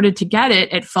started to get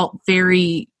it, it felt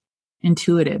very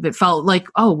intuitive. It felt like,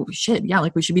 oh shit, yeah,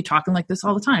 like we should be talking like this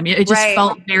all the time. It just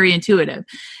felt very intuitive.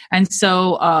 And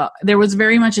so there was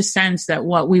very much a sense that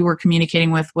what we were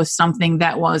communicating with was something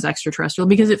that was extraterrestrial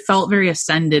because it felt very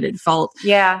ascended. It felt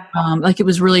like it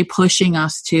was really pushing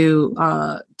us to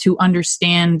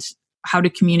understand how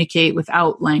to communicate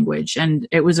without language. And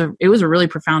it was a really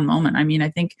profound moment. I mean, I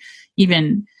think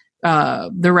even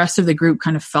the rest of the group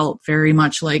kind of felt very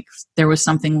much like there was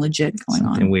something legit going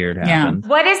on. Something weird happened. Yeah.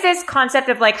 What is this concept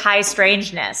of like high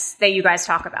strangeness that you guys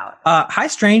talk about? High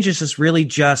strangeness is really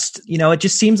just, it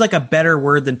just seems like a better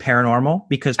word than paranormal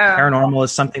because paranormal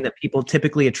is something that people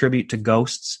typically attribute to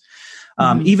ghosts.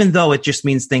 Even though it just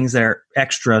means things that are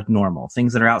extra normal,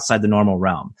 things that are outside the normal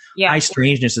realm. Yeah. High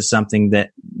strangeness is something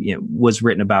that was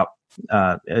written about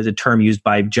as a term used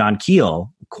by John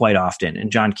Keel quite often.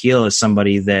 And John Keel is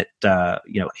somebody that,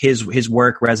 his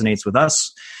work resonates with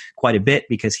us quite a bit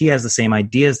because he has the same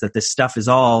ideas that this stuff is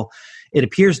all, it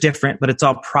appears different, but it's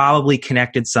all probably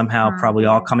connected somehow, probably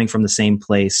all coming from the same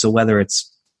place. So whether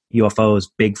it's UFOs,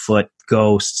 Bigfoot,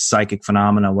 ghosts, psychic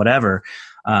phenomena, whatever,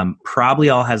 probably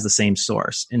all has the same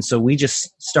source. And so we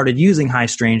just started using high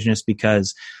strangeness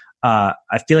because I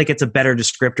feel like it's a better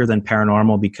descriptor than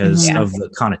paranormal because of the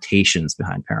connotations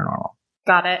behind paranormal.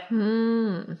 Got it.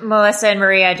 Melissa and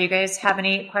Maria, do you guys have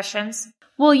any questions?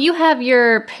 Well, you have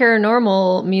your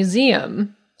paranormal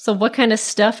museum. So what kind of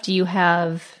stuff do you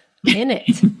have in it?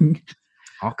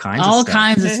 All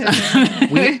kinds of stuff.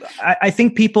 I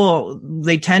think people,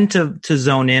 they tend to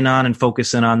zone in on and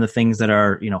focus in on the things that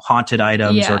are, haunted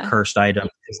items or cursed items.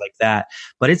 things like that.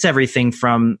 But it's everything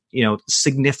from,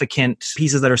 significant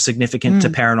pieces that are significant to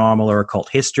paranormal or occult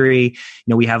history.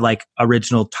 We have like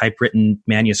original typewritten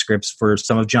manuscripts for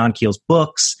some of John Keel's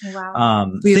books.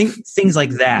 Wow. Things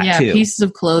like that too. Pieces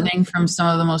of clothing from some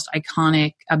of the most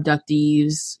iconic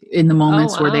abductees in the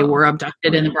moments where they were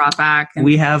abducted and brought back. And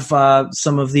we have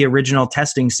some of the original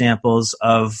testing samples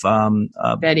of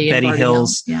Betty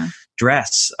Hill's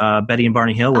dress. Betty and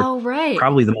Barney Hill were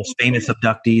probably the most famous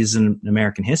abductees in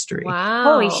American history. Wow.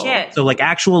 Holy shit. So like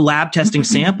actual lab testing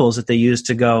samples that they used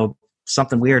to go,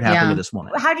 something weird happened to this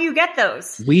woman. How do you get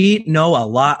those? We know a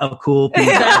lot of cool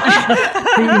people.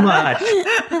 Pretty much.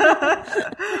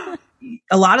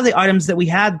 A lot of the items that we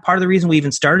had, part of the reason we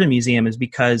even started a museum is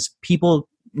because people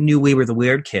knew we were the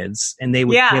weird kids, and they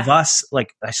would give us,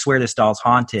 like, I swear this doll's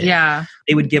haunted. Yeah.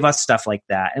 They would give us stuff like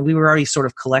that. And we were already sort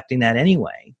of collecting that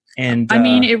anyway. And I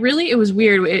mean, it was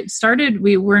weird. It started,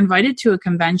 we were invited to a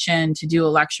convention to do a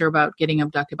lecture about getting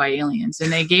abducted by aliens. And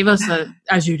they gave us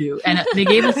as you do, and they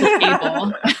gave us a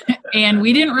table and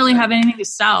we didn't really have anything to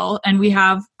sell. And we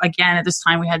have, again, at this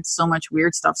time, we had so much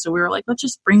weird stuff. So we were like, let's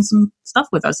just bring some stuff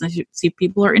with us and see if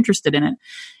people are interested in it.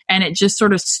 And it just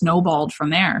sort of snowballed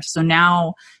from there. So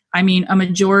now, I mean, a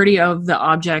majority of the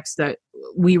objects that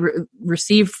we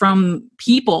receive from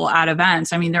people at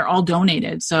events, I mean, they're all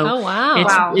donated. So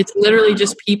it's literally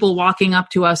just people walking up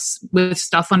to us with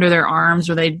stuff under their arms,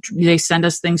 or they send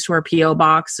us things to our PO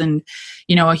box. And,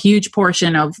 a huge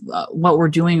portion of what we're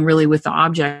doing really with the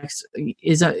objects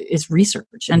is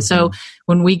research. And so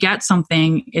when we get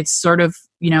something, it's sort of,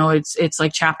 it's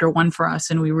like chapter 1 for us.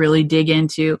 And we really dig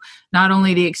into not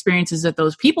only the experiences that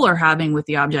those people are having with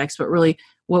the objects, but really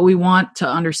what we want to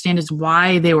understand is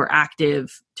why they were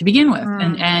active to begin with.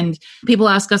 And people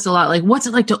ask us a lot, like, what's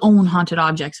it like to own haunted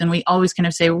objects? And we always kind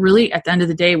of say, really, at the end of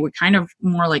the day, we're kind of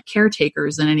more like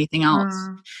caretakers than anything else.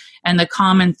 And the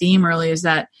common theme really is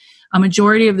that a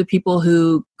majority of the people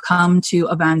who come to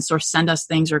events or send us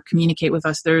things or communicate with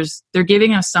us, they're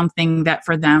giving us something that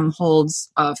for them holds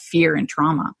fear and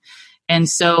trauma. And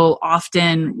so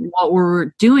often what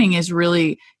we're doing is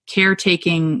really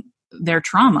caretaking their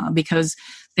trauma, because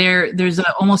there's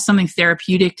almost something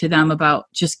therapeutic to them about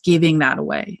just giving that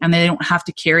away, and they don't have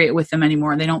to carry it with them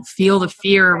anymore. They don't feel the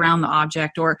fear around the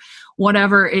object or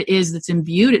whatever it is that's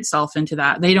imbued itself into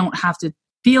that. They don't have to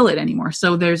feel it anymore.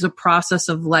 So there's a process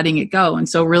of letting it go. And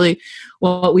so really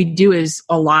what we do is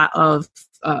a lot of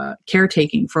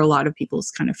caretaking for a lot of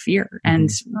people's kind of fear. And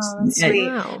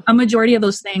a majority of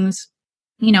those things,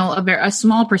 a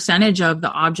small percentage of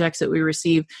the objects that we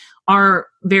receive are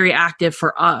very active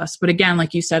for us. But again,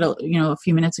 like you said, a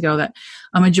few minutes ago, that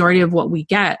a majority of what we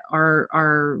get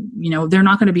are they're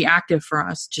not going to be active for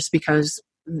us just because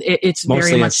it's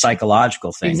mostly very much a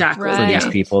psychological thing for these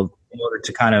people, in order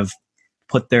to kind of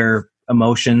put their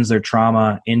emotions, their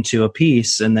trauma into a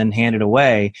piece and then hand it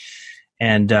away.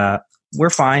 And we're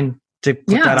fine to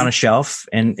put that on a shelf.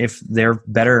 And if they're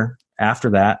better after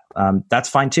that, that's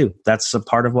fine too. That's a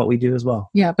part of what we do as well.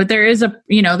 Yeah, but there is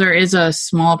a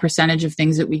small percentage of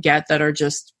things that we get that are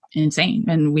just insane,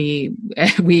 and we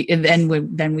then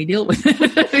we deal with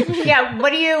it. Yeah.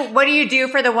 What do you do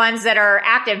for the ones that are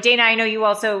active? Dana, I know you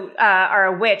also are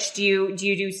a witch. Do you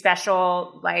do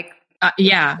special, like?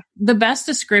 The best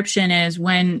description is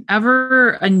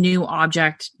whenever a new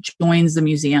object joins the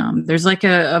museum, there's like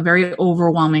a very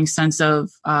overwhelming sense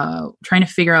of trying to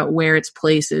figure out where its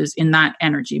place is in that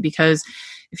energy. Because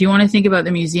if you want to think about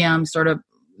the museum, sort of,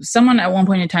 someone at one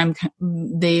point in time,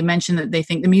 they mentioned that they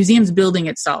think the museum's building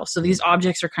itself. So these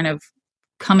objects are kind of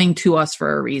coming to us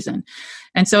for a reason.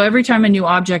 And so every time a new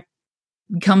object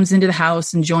comes into the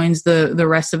house and joins the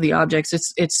rest of the objects,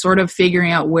 it's sort of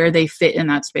figuring out where they fit in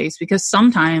that space. Because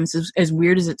sometimes, as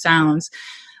weird as it sounds,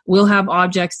 we'll have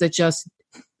objects that just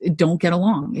don't get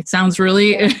along. It sounds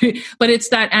really, but it's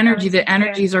that energy. The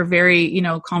energies are very,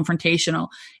 confrontational,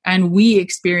 and we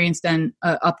experience then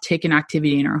an uptick in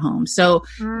activity in our home. So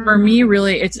for me,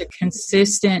 really, it's a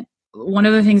consistent. One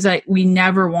of the things that we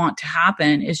never want to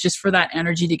happen is just for that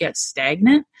energy to get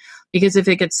stagnant. Because if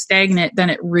it gets stagnant, then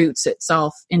it roots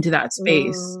itself into that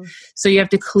space. So you have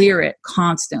to clear it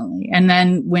constantly. And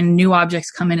then when new objects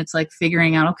come in, it's like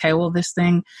figuring out, okay, well, this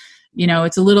thing,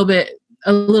 it's a little bit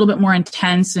more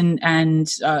intense, and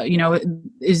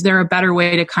is there a better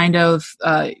way to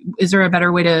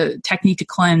technique to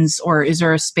cleanse, or is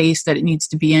there a space that it needs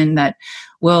to be in that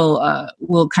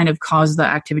will kind of cause the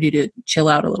activity to chill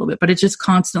out a little bit? But it's just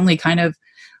constantly kind of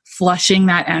flushing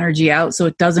that energy out so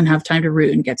it doesn't have time to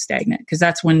root and get stagnant, because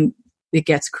that's when it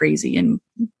gets crazy. And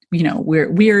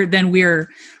we're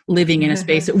living in a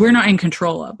space that we're not in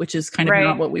control of, which is kind of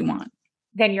not what we want.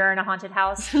 then you're in a haunted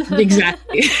house.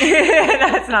 Exactly.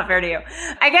 That's not fair to you.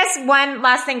 I guess one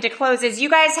last thing to close is you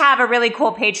guys have a really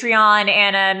cool Patreon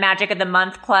and a Magic of the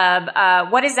Month club.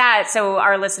 What is that so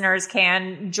our listeners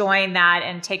can join that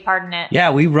and take part in it?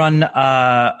 Yeah, we run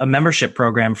a membership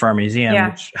program for our museum,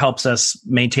 which helps us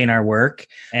maintain our work.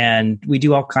 And we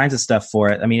do all kinds of stuff for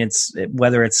it. I mean,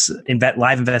 whether it's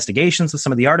live investigations of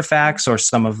some of the artifacts or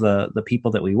some of the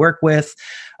people that we work with,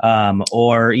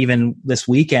 or even this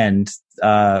weekend,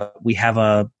 we have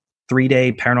a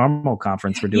 3-day paranormal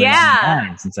conference we're doing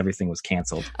online since everything was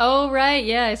canceled. Oh, right.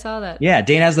 Yeah, I saw that. Yeah,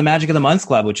 Dana has the Magic of the Month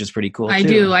Club, which is pretty cool, I too.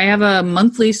 do. I have a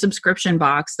monthly subscription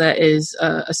box that is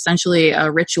essentially a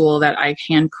ritual that I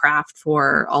handcraft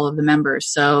for all of the members.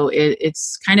 So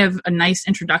it's kind of a nice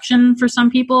introduction for some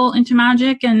people into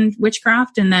magic and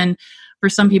witchcraft. And then for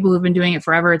some people who've been doing it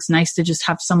forever, it's nice to just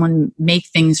have someone make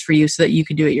things for you so that you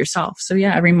can do it yourself. So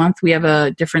yeah, every month we have a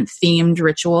different themed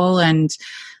ritual and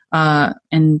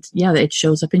it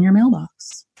shows up in your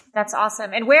mailbox. That's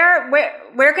awesome. And where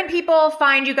can people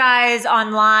find you guys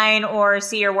online or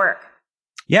see your work?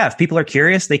 Yeah, if people are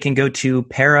curious, they can go to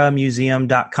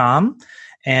paramuseum.com.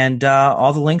 And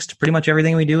all the links to pretty much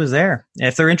everything we do is there.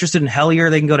 If they're interested in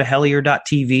Hellier, they can go to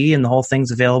hellier.tv, and the whole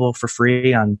thing's available for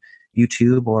free on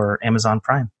YouTube or Amazon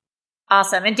Prime.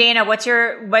 Awesome. And Dana,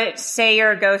 say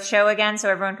your ghost show again so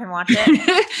everyone can watch it?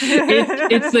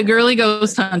 it's the Girly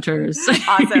Ghost Hunters.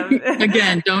 Awesome.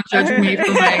 Again, don't judge me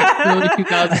for my early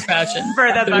 2000s fashion.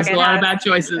 There's a lot of bad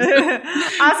choices.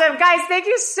 Awesome. Guys, thank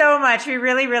you so much. We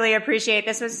really, really appreciate it.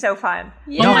 This was so fun.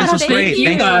 Yeah, no, this was great.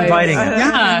 Thanks for inviting us.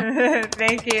 Yeah.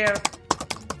 Thank you.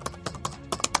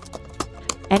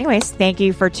 Anyways, thank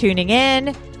you for tuning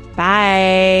in.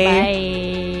 Bye.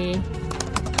 Bye.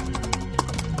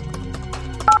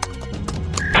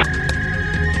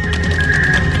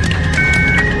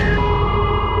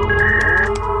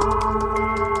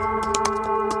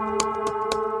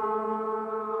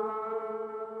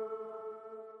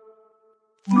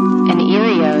 An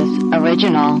Erios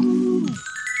original.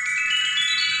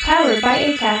 Powered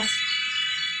by Acast.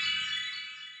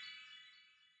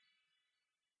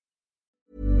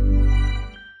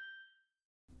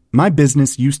 My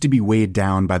business used to be weighed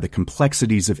down by the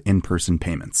complexities of in-person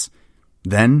payments.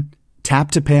 Then,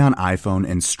 Tap to Pay on iPhone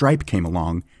and Stripe came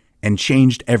along and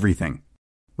changed everything.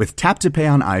 With Tap to Pay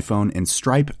on iPhone and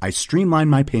Stripe, I streamlined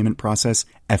my payment process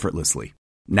effortlessly.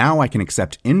 Now I can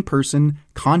accept in-person,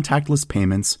 contactless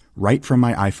payments right from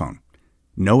my iPhone.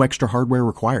 No extra hardware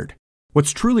required.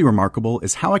 What's truly remarkable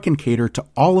is how I can cater to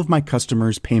all of my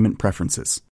customers' payment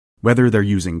preferences. Whether they're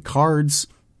using cards,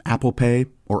 Apple Pay,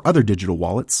 or other digital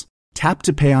wallets, Tap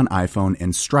to Pay on iPhone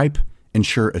and Stripe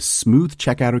ensure a smooth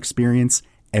checkout experience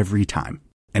every time.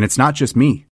 And it's not just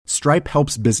me. Stripe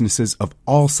helps businesses of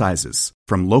all sizes,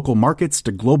 from local markets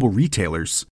to global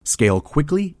retailers, scale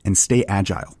quickly and stay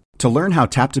agile. To learn how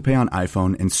Tap to Pay on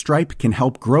iPhone and Stripe can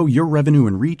help grow your revenue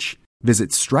and reach,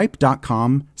 visit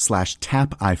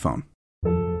stripe.com/tapiphone.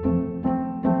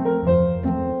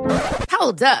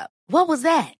 Hold up. What was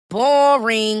that?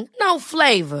 Boring. No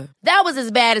flavor. That was as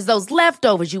bad as those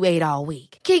leftovers you ate all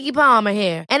week. Keke Palmer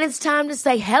here, and it's time to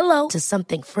say hello to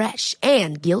something fresh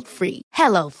and guilt-free.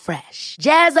 Hello Fresh.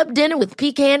 Jazz up dinner with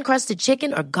pecan-crusted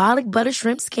chicken or garlic butter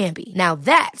shrimp scampi. Now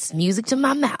that's music to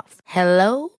my mouth.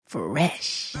 Hello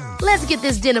Fresh. Let's get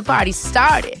this dinner party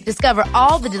started. Discover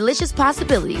all the delicious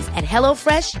possibilities at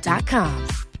HelloFresh.com.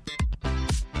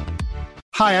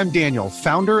 Hi, I'm Daniel,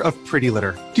 founder of Pretty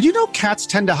Litter. Did you know cats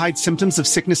tend to hide symptoms of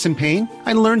sickness and pain?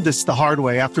 I learned this the hard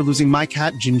way after losing my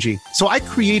cat, Gingy. So I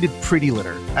created Pretty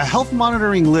Litter, a health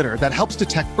monitoring litter that helps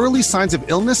detect early signs of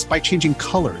illness by changing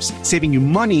colors, saving you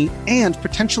money and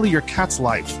potentially your cat's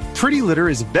life. Pretty Litter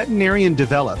is veterinarian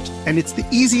developed, and it's the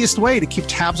easiest way to keep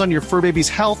tabs on your fur baby's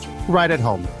health right at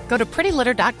home. Go to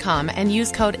prettylitter.com and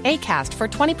use code ACAST for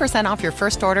 20% off your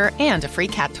first order and a free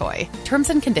cat toy.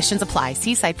 Terms and conditions apply.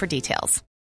 See site for details.